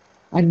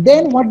 And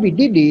then what we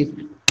did is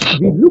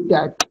we looked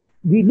at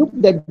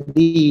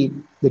the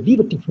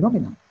de-wetting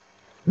phenomena.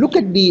 Look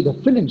at the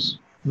films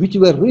which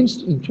were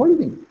rinsed in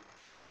toluene.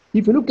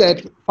 If you look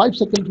at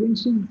 5-second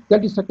rinsing,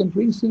 30-second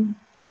rinsing,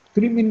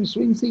 3 minutes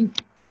rinsing,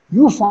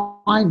 you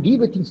find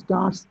de-wetting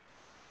starts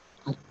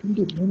at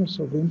 20 minutes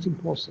of rinsing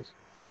process.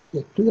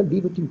 A clear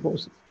de-wetting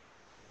process.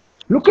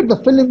 Look at the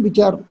film which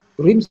are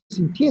rinsed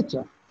in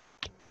THF.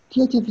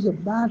 THF is a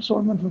bad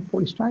solvent for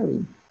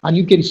polystyrene. And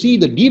you can see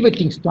the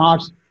de-wetting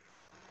starts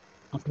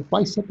after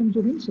 5 seconds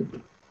of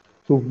rinsing.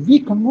 So we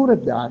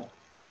concluded that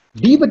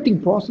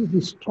de-wetting process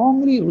is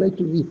strongly related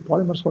to the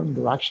polymer-solvent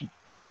interaction.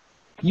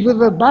 Even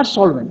with bad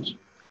solvents,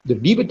 the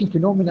de-wetting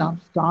phenomena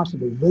starts at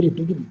the very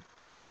beginning.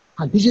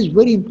 And this is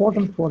very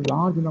important for a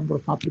large number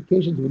of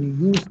applications when you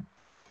use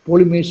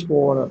polymers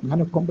for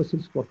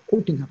nanocomposites for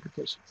coating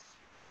applications.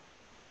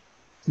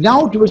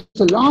 Now, towards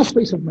the last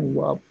phase of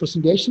my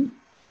presentation,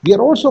 we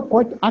are also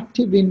quite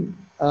active in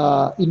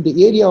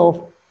the area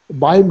of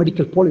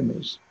biomedical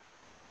polymers.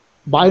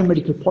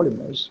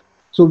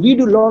 So we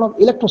do a lot of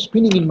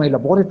electrospinning in my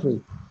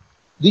laboratory.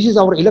 This is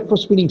our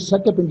electrospinning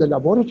setup in the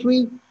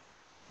laboratory.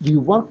 We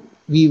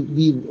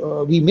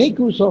make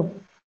use of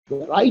a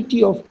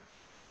variety of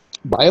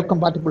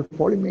biocompatible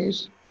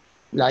polymers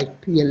like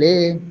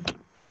PLA,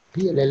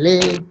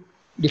 PLLA,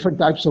 different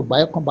types of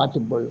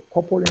biocompatible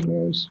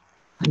copolymers,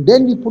 and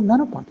then we put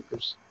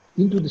nanoparticles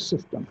into the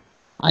system,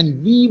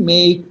 and we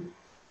make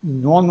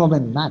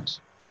non-woven mats.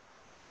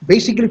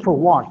 Basically for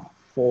what?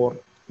 For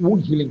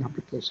wound healing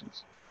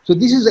applications. So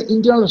this is the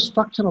internal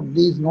structure of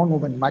these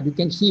non-woven mats. You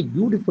can see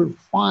beautiful,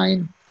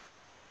 fine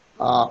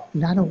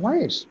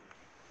nanowires.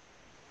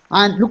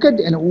 And look at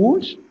an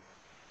wound,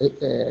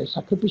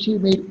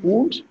 sacrificially made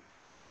wound,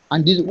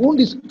 and this wound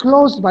is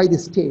closed by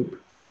this tape.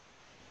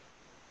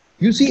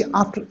 You see,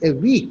 after a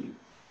week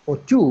or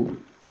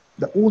two,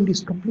 the wound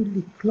is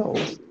completely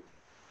closed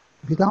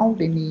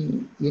without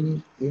any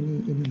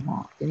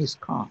mark, any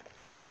scar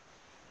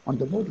on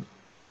the body.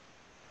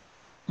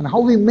 And how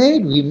we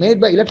made? We made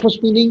by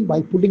electrospinning,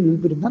 by putting a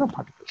little bit of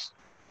nanoparticles.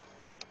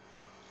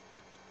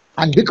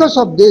 And because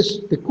of this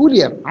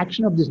peculiar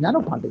action of these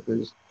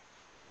nanoparticles,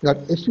 you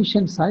have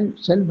efficient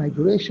cell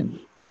migration,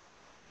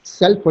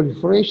 cell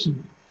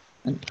proliferation,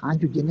 and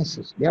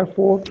angiogenesis.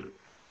 Therefore,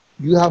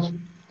 you have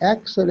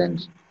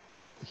excellent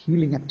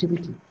healing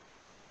activity.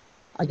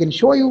 I can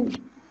show you,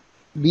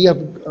 we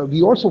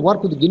also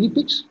work with the guinea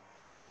pigs,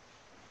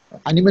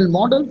 animal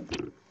model,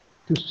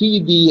 to see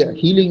the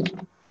healing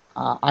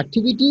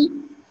activity.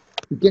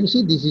 You can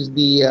see this is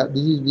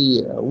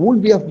the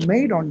wound we have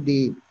made on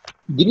the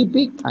guinea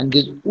pig, and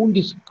this wound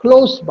is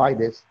closed by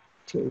this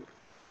tape.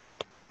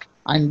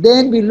 And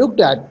then we looked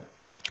at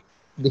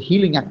the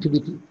healing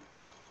activity.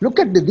 Look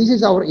at this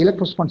is our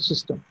electrospun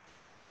system.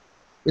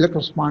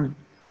 Electrospun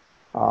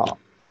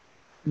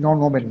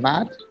non-woven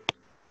mat.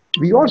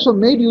 We also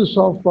made use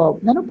of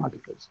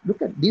nanoparticles.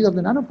 Look at, these are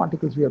the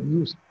nanoparticles we have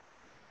used.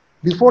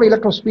 Before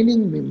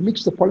electrospinning, we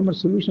mix the polymer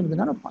solution with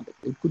the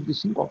nanoparticle. It could be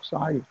zinc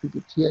oxide, it could be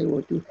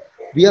TiO2.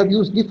 We have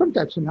used different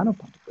types of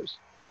nanoparticles.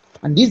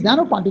 And these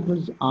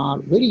nanoparticles are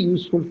very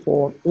useful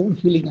for wound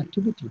healing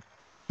activity.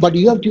 But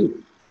you have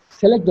to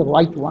select the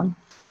right one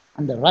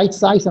and the right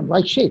size and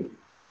right shape.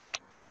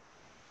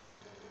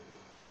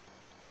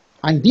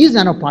 And these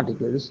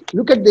nanoparticles,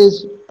 look at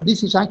this.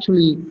 This is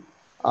actually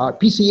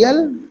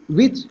PCl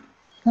with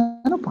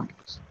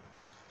nanoparticles.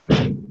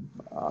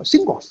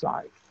 Zinc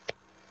oxide,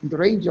 in the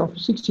range of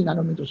 60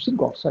 nanometers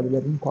zinc oxide we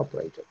have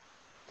incorporated.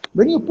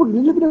 When you put a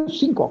little bit of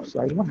zinc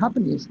oxide, what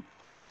happens is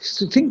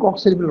zinc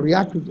oxide will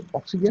react with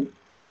oxygen,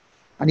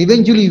 and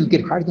eventually you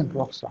get hydrogen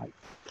peroxide.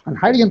 And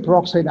hydrogen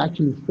peroxide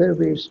actually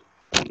favors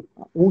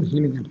wound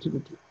healing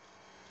activity.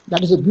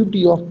 That is the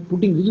beauty of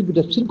putting a little bit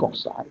of zinc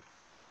oxide.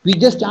 We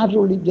just add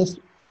only just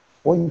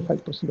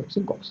 0.5% of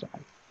zinc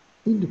oxide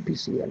into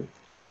PCl.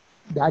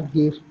 That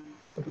gave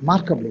a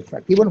remarkable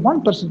effect. Even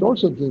 1%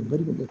 also gave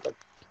very good effect.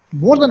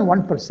 More than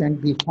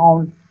 1%, we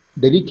found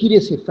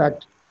deleterious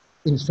effect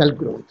in cell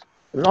growth.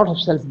 A lot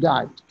of cells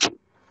died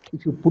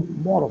if you put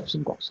more of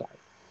zinc oxide.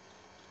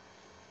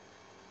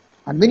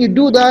 And when you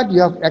do that,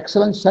 you have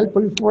excellent cell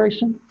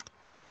proliferation,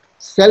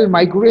 cell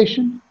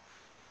migration,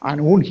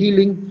 and wound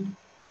healing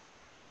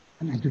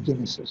and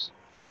angiogenesis.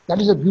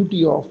 That is the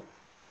beauty of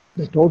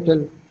the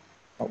total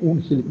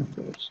wound healing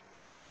approach.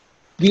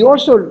 We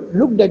also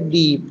looked at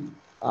the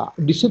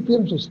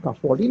disappearance of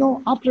scaffold. You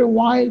know, after a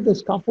while, the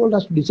scaffold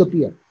has to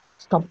disappear.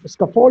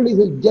 Scaffold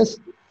is just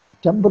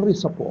temporary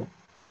support.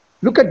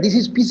 Look at this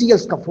is PCL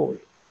scaffold.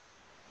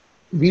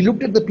 We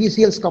looked at the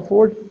PCL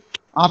scaffold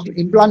after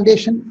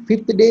implantation,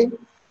 5th day,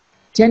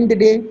 10th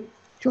day,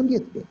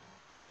 20th day.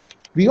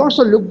 We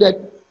also looked at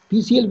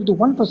PCL with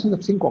 1%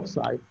 of zinc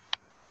oxide.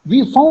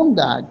 We found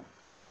that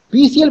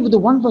PCL with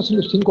 1%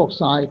 of zinc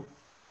oxide,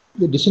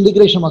 the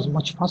disintegration was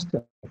much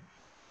faster.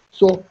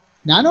 So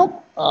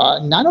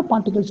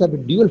nanoparticles have a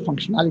dual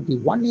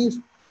functionality. One is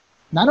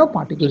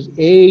nanoparticles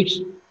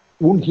aids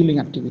wound healing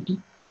activity.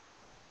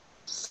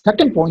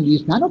 Second point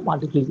is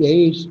nanoparticles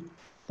aids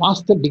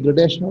faster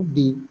degradation of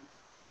the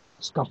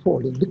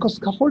scaffold, because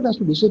scaffold has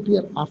to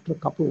disappear after a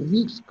couple of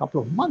weeks,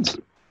 couple of months.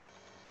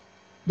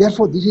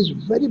 Therefore, this is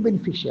very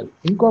beneficial.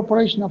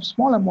 Incorporation of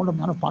small amount of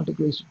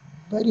nanoparticles is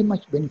very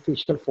much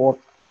beneficial for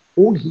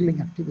wound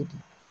healing activity.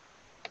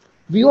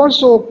 We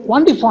also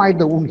quantified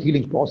the wound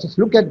healing process.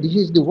 Look at, this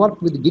is the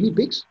work with guinea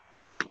pigs.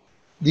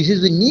 This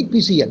is the neat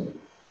PCL.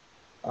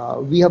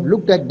 We have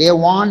looked at day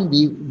 1.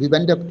 We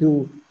went up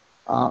to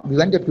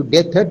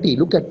day 30.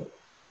 Look at,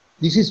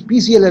 this is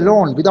PCL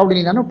alone without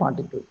any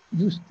nanoparticle.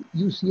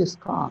 You see a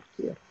scar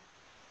here.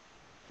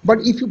 But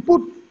if you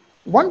put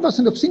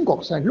 1% of zinc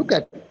oxide, look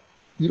at,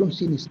 you don't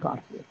see any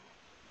scar here.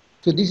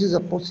 So this is a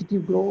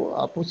positive glow,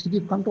 a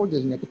positive control,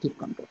 there's a negative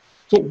control.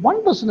 So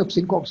 1% of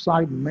zinc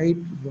oxide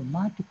made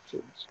dramatic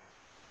change.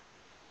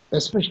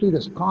 Especially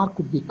the scar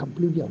could be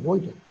completely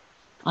avoided.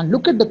 And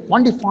look at the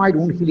quantified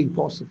wound healing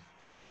process.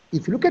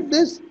 If you look at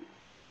this,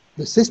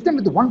 the system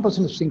with the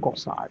 1% of zinc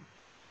oxide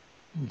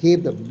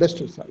gave the best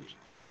results.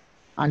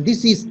 And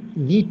this is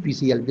neat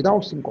PCL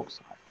without zinc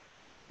oxide.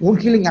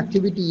 Wound healing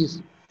activity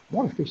is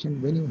more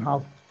efficient when you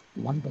have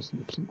 1%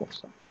 of zinc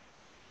oxide.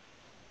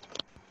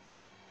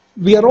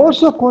 We are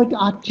also quite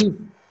active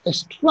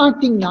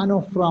extracting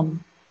nano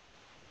from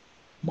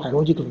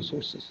biological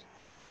resources.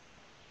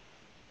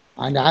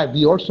 And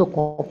we also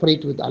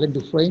cooperate with Alan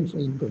Dufresne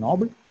in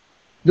Grenoble.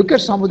 Look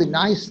at some of the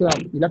nice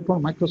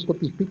electron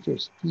microscopy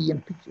pictures,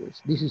 TEM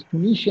pictures. This is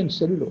Tunisian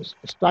cellulose,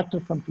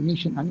 extracted from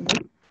Tunisian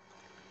animal.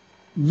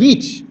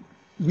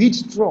 Wheat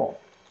straw,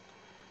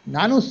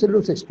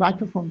 nanocellulose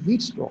extracted from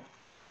wheat straw.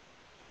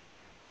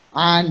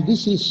 And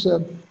this is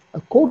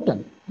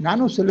cotton,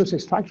 nanocellulose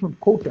extracted from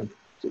cotton.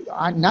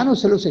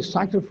 Nanocellulose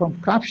extracted from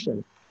crab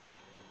shell.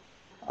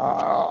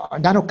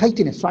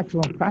 Nanochitin extracted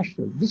from crab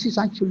shell. This is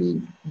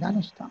actually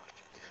nanostarch.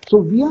 So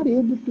we are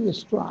able to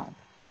extract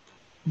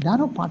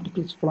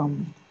nanoparticles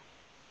from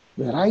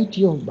a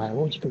variety of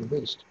biological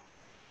waste.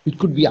 It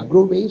could be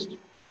agro waste.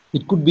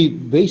 It could be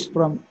waste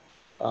from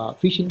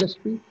fish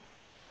industry.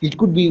 It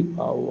could be,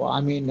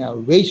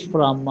 waste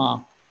from,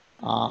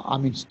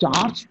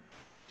 starch.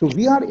 So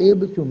we are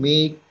able to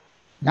make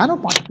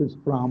nanoparticles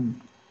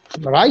from a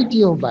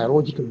variety of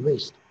biological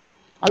waste.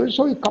 I will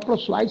show you a couple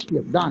of slides we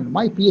have done.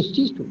 My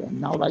PhD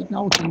student, right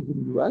now he's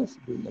in the US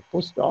doing a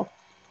postdoc.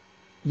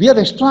 We have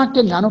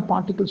extracted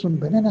nanoparticles from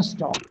banana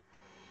stalk.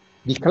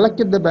 We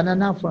collected the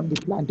banana from the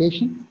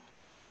plantation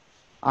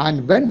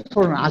and went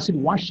for an acid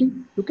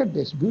washing. Look at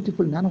this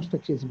beautiful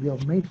nanostructures we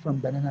have made from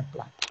banana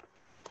plant.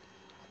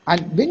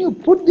 And when you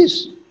put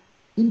this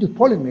into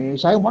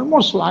polymers, I have one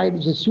more slide.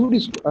 It's a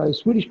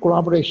Swedish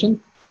collaboration.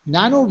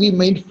 Nano we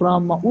made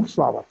from wood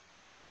flower.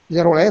 These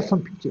are all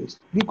AFM pictures.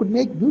 We could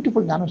make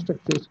beautiful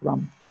nanostructures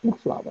from wood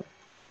flower.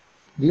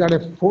 We had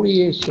a 4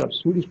 years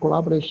Swedish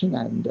collaboration,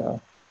 and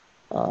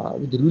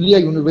with Luleå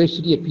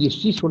University, a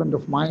PhD student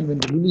of mine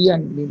went to Luleå,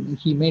 and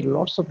he made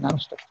lots of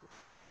nanostructures.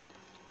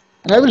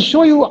 And I will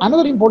show you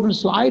another important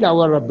slide,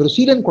 our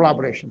Brazilian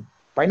collaboration,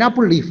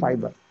 pineapple leaf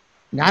fiber,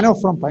 nano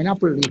from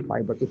pineapple leaf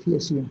fiber. If you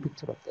see a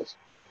picture of this.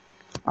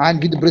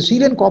 And with the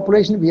Brazilian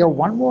cooperation, we have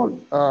one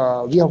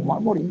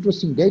more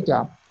interesting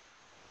data.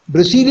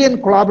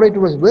 Brazilian collaborator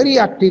was very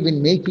active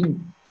in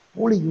making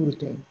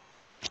polyurethane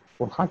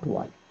for hot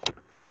oil.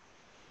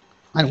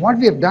 And what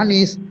we have done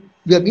is,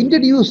 we have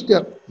introduced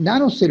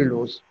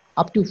nanocellulose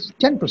up to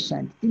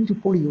 10% into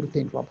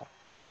polyurethane rubber.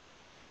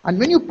 And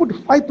when you put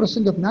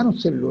 5% of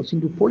nanocellulose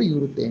into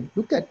polyurethane,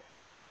 look at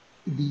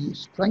the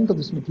strength of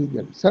this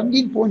material.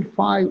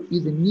 17.5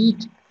 is the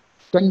neat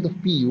strength of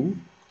PU,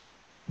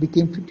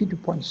 became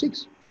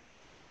 52.6.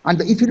 And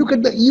if you look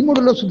at the E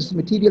modulus of this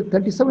material,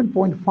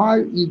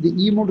 37.5 is the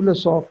E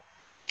modulus of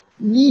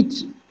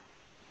neat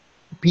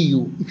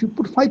PU. If you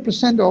put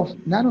 5% of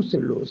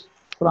nanocellulose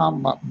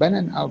from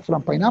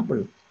from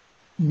pineapple,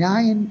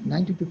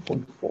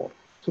 92.4.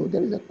 So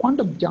there is a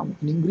quantum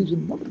jump in increase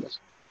in modulus.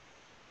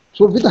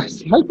 So with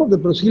the help of the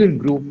Brazilian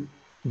group,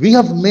 we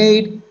have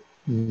made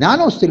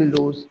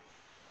nanocellulose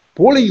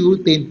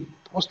polyurethane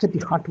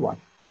prosthetic heart valve.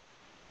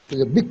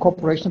 It's a big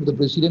corporation of the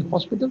Brazilian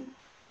hospital.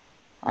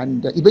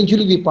 And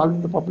eventually we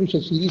published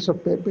a series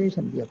of papers,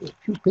 and we have a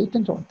few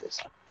patents on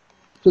this.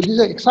 So this is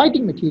an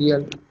exciting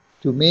material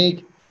to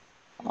make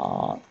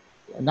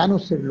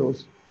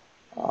nanocellulose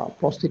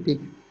prosthetic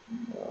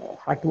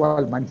heart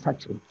valve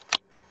manufacturing.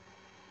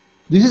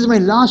 This is my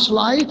last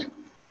slide.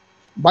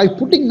 By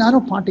putting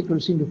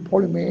nanoparticles into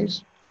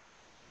polymers,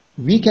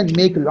 we can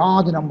make a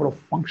large number of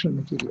functional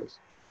materials,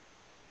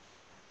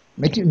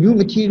 new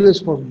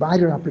materials for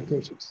barrier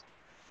applications.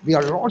 We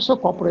are also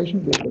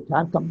cooperation with the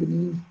car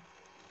company,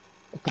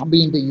 a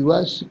company in the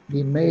US.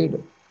 We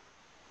made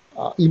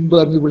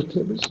impermeable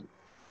cables.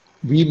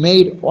 We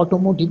made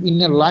automotive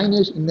inner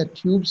liners, inner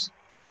tubes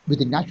with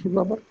the natural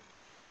rubber.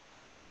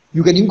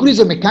 You can increase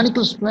the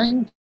mechanical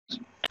strength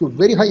to a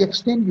very high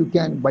extent. You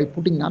can by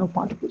putting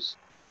nanoparticles.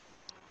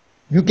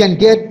 You can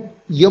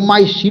get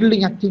EMI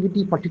shielding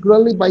activity,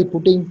 particularly by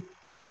putting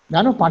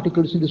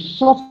nanoparticles into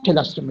soft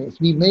elastomers.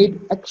 We made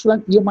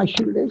excellent EMI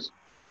shielders.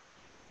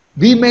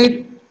 We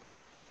made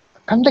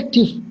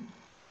conductive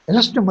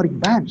elastomeric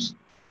bands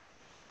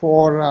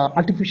for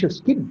artificial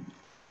skin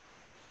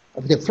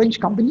of the French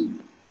company.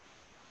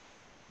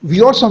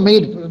 We also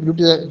made, due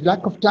to the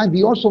lack of time,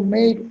 we also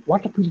made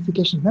water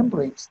purification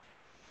membranes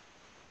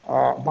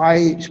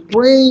by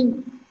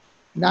spraying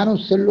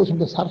nanocellulose on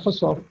the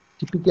surface of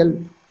typical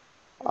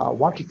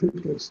water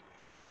filters.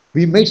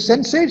 We made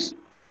sensors.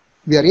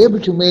 We are able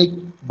to make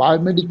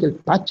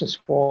biomedical patches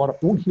for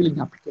wound healing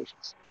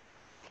applications.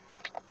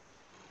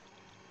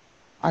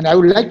 And I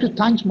would like to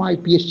thank my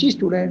PhD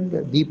student,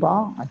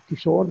 Deepa and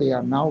Kishore. They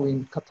are now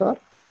in Qatar.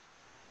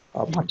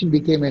 Martin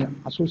became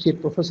an associate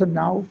professor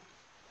now.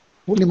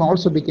 Purnima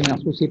also became an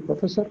associate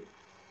professor.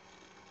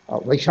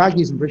 Vaishak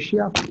is in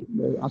Russia,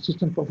 the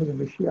assistant professor in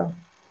Russia.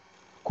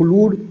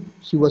 Kulud,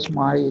 she was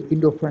my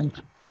Indo-French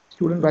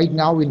student right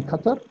now in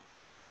Qatar.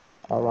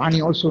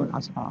 Rani also an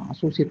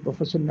associate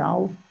professor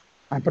now.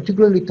 I'm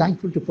particularly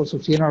thankful to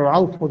Professor Sena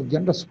Rao for the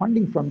generous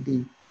funding from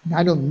the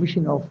Nano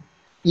Mission of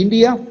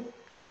India.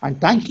 I'm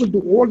thankful to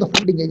all the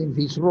funding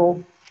agencies,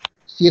 ISRO,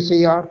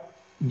 CSIR,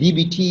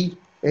 DBT,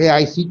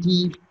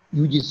 AICT,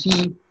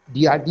 UGC,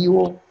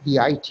 DRDO,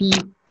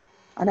 DIT,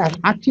 and I have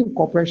active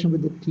cooperation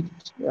with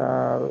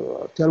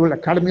the Thermal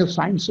Academy of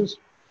Sciences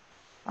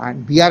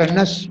and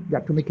BRNS, the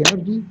Atomic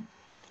Energy,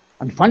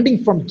 and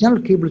funding from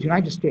General Cables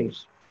United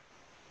States,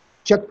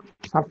 Czech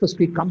surface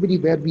feed company,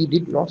 where we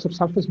did lots of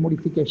surface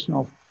modification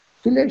of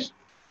fillers,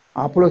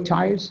 Apollo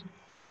tires,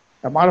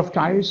 MRF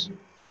tires,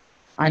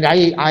 and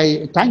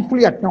I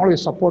thankfully acknowledge the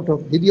support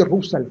of Didier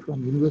Roussel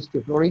from the University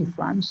of Lorraine,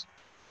 France,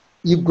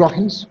 Yves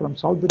Grohens from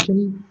South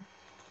Brittany,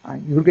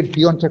 and Jürgen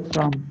Piontek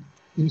from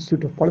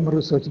Institute of Polymer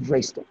Research in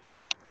Dresden.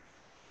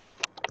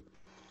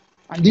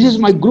 And this is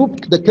my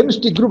group, the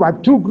chemistry group. I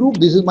have two groups.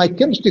 This is my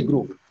chemistry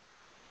group.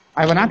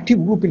 I have an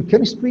active group in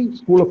chemistry,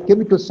 School of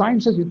Chemical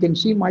Sciences. You can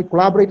see my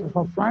collaborator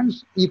from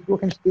France, Yves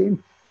Grohens.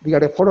 We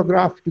had a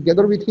photograph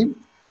together with him.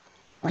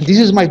 And this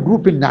is my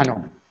group in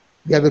nano.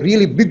 We have a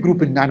really big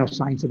group in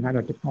nanoscience and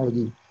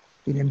nanotechnology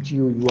in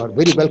MGU. You are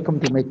very welcome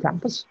to my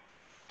campus.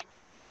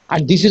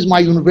 And this is my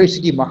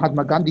university,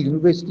 Mahatma Gandhi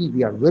University.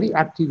 We are very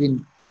active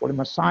in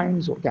polymer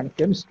science, organic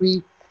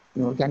chemistry,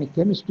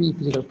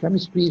 physical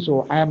chemistry.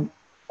 So I am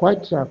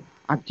quite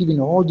active in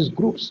all these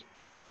groups.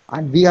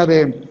 And we have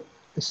a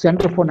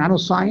Center for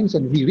Nanoscience,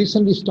 and we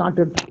recently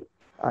started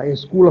a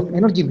School of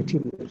Energy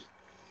Materials.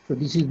 So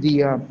this is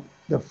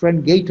the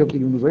front gate of the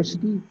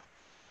university.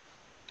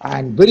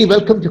 And very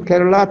welcome to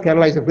Kerala.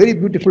 Kerala is a very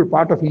beautiful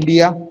part of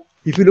India.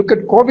 If you look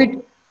at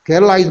COVID,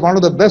 Kerala is one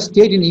of the best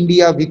states in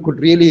India. We could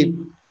really,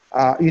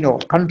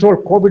 control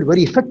COVID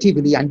very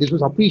effectively, and this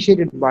was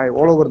appreciated by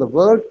all over the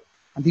world.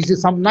 And this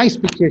is some nice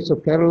pictures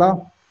of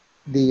Kerala,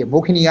 the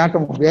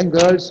Mohiniyattam of young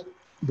girls,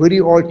 very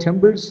old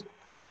temples,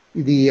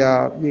 the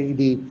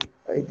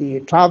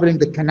traveling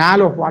the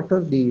canal of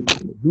water, the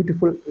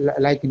beautiful,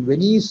 like in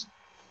Venice,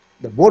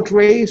 the boat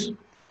race,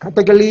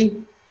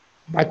 Kathakali,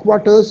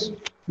 backwaters.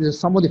 These are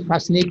some of the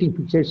fascinating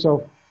pictures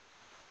of,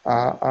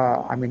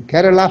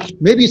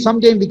 Kerala. Maybe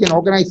sometime we can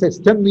organize a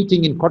STEM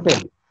meeting in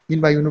Kottayam,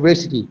 in my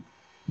university.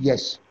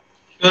 Yes.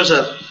 Sure,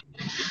 sir.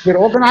 We're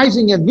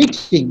organizing a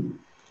meeting,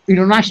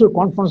 international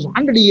conference,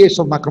 100 years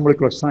of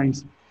macromolecular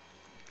science.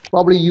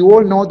 Probably you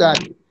all know that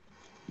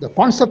the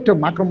concept of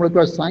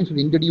macromolecular science was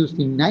introduced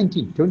in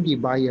 1920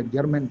 by a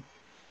German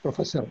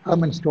professor,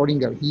 Hermann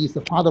Staudinger. He is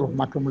the father of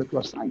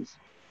macromolecular science.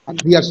 And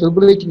we are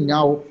celebrating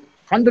now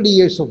 100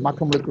 years of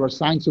macromolecular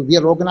science. So we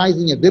are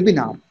organizing a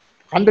webinar,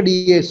 100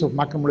 years of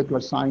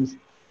macromolecular science,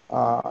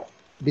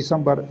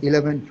 December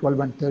 11, 12,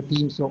 and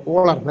 13. So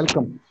all are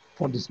welcome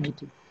for this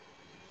meeting.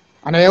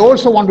 And I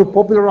also want to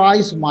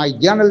popularize my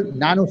journal,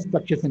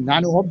 Nanostructures and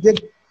Nano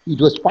Objects. It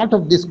was part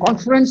of this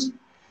conference.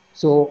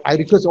 So I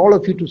request all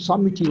of you to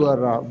submit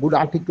your good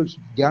articles,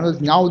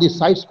 journals. Now the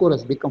site score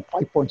has become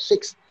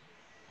 5.6.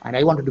 And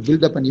I wanted to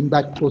build up an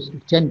impact close to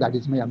 10. That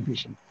is my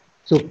ambition.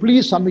 So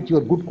please submit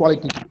your good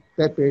quality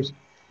papers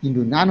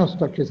into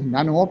Nanostructures and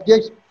Nano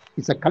Objects.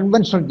 It's a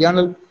conventional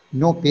journal,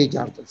 no page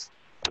articles.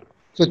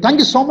 So thank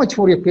you so much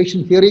for your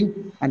patient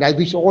hearing, and I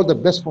wish all the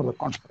best for the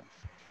conference.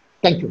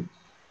 Thank you.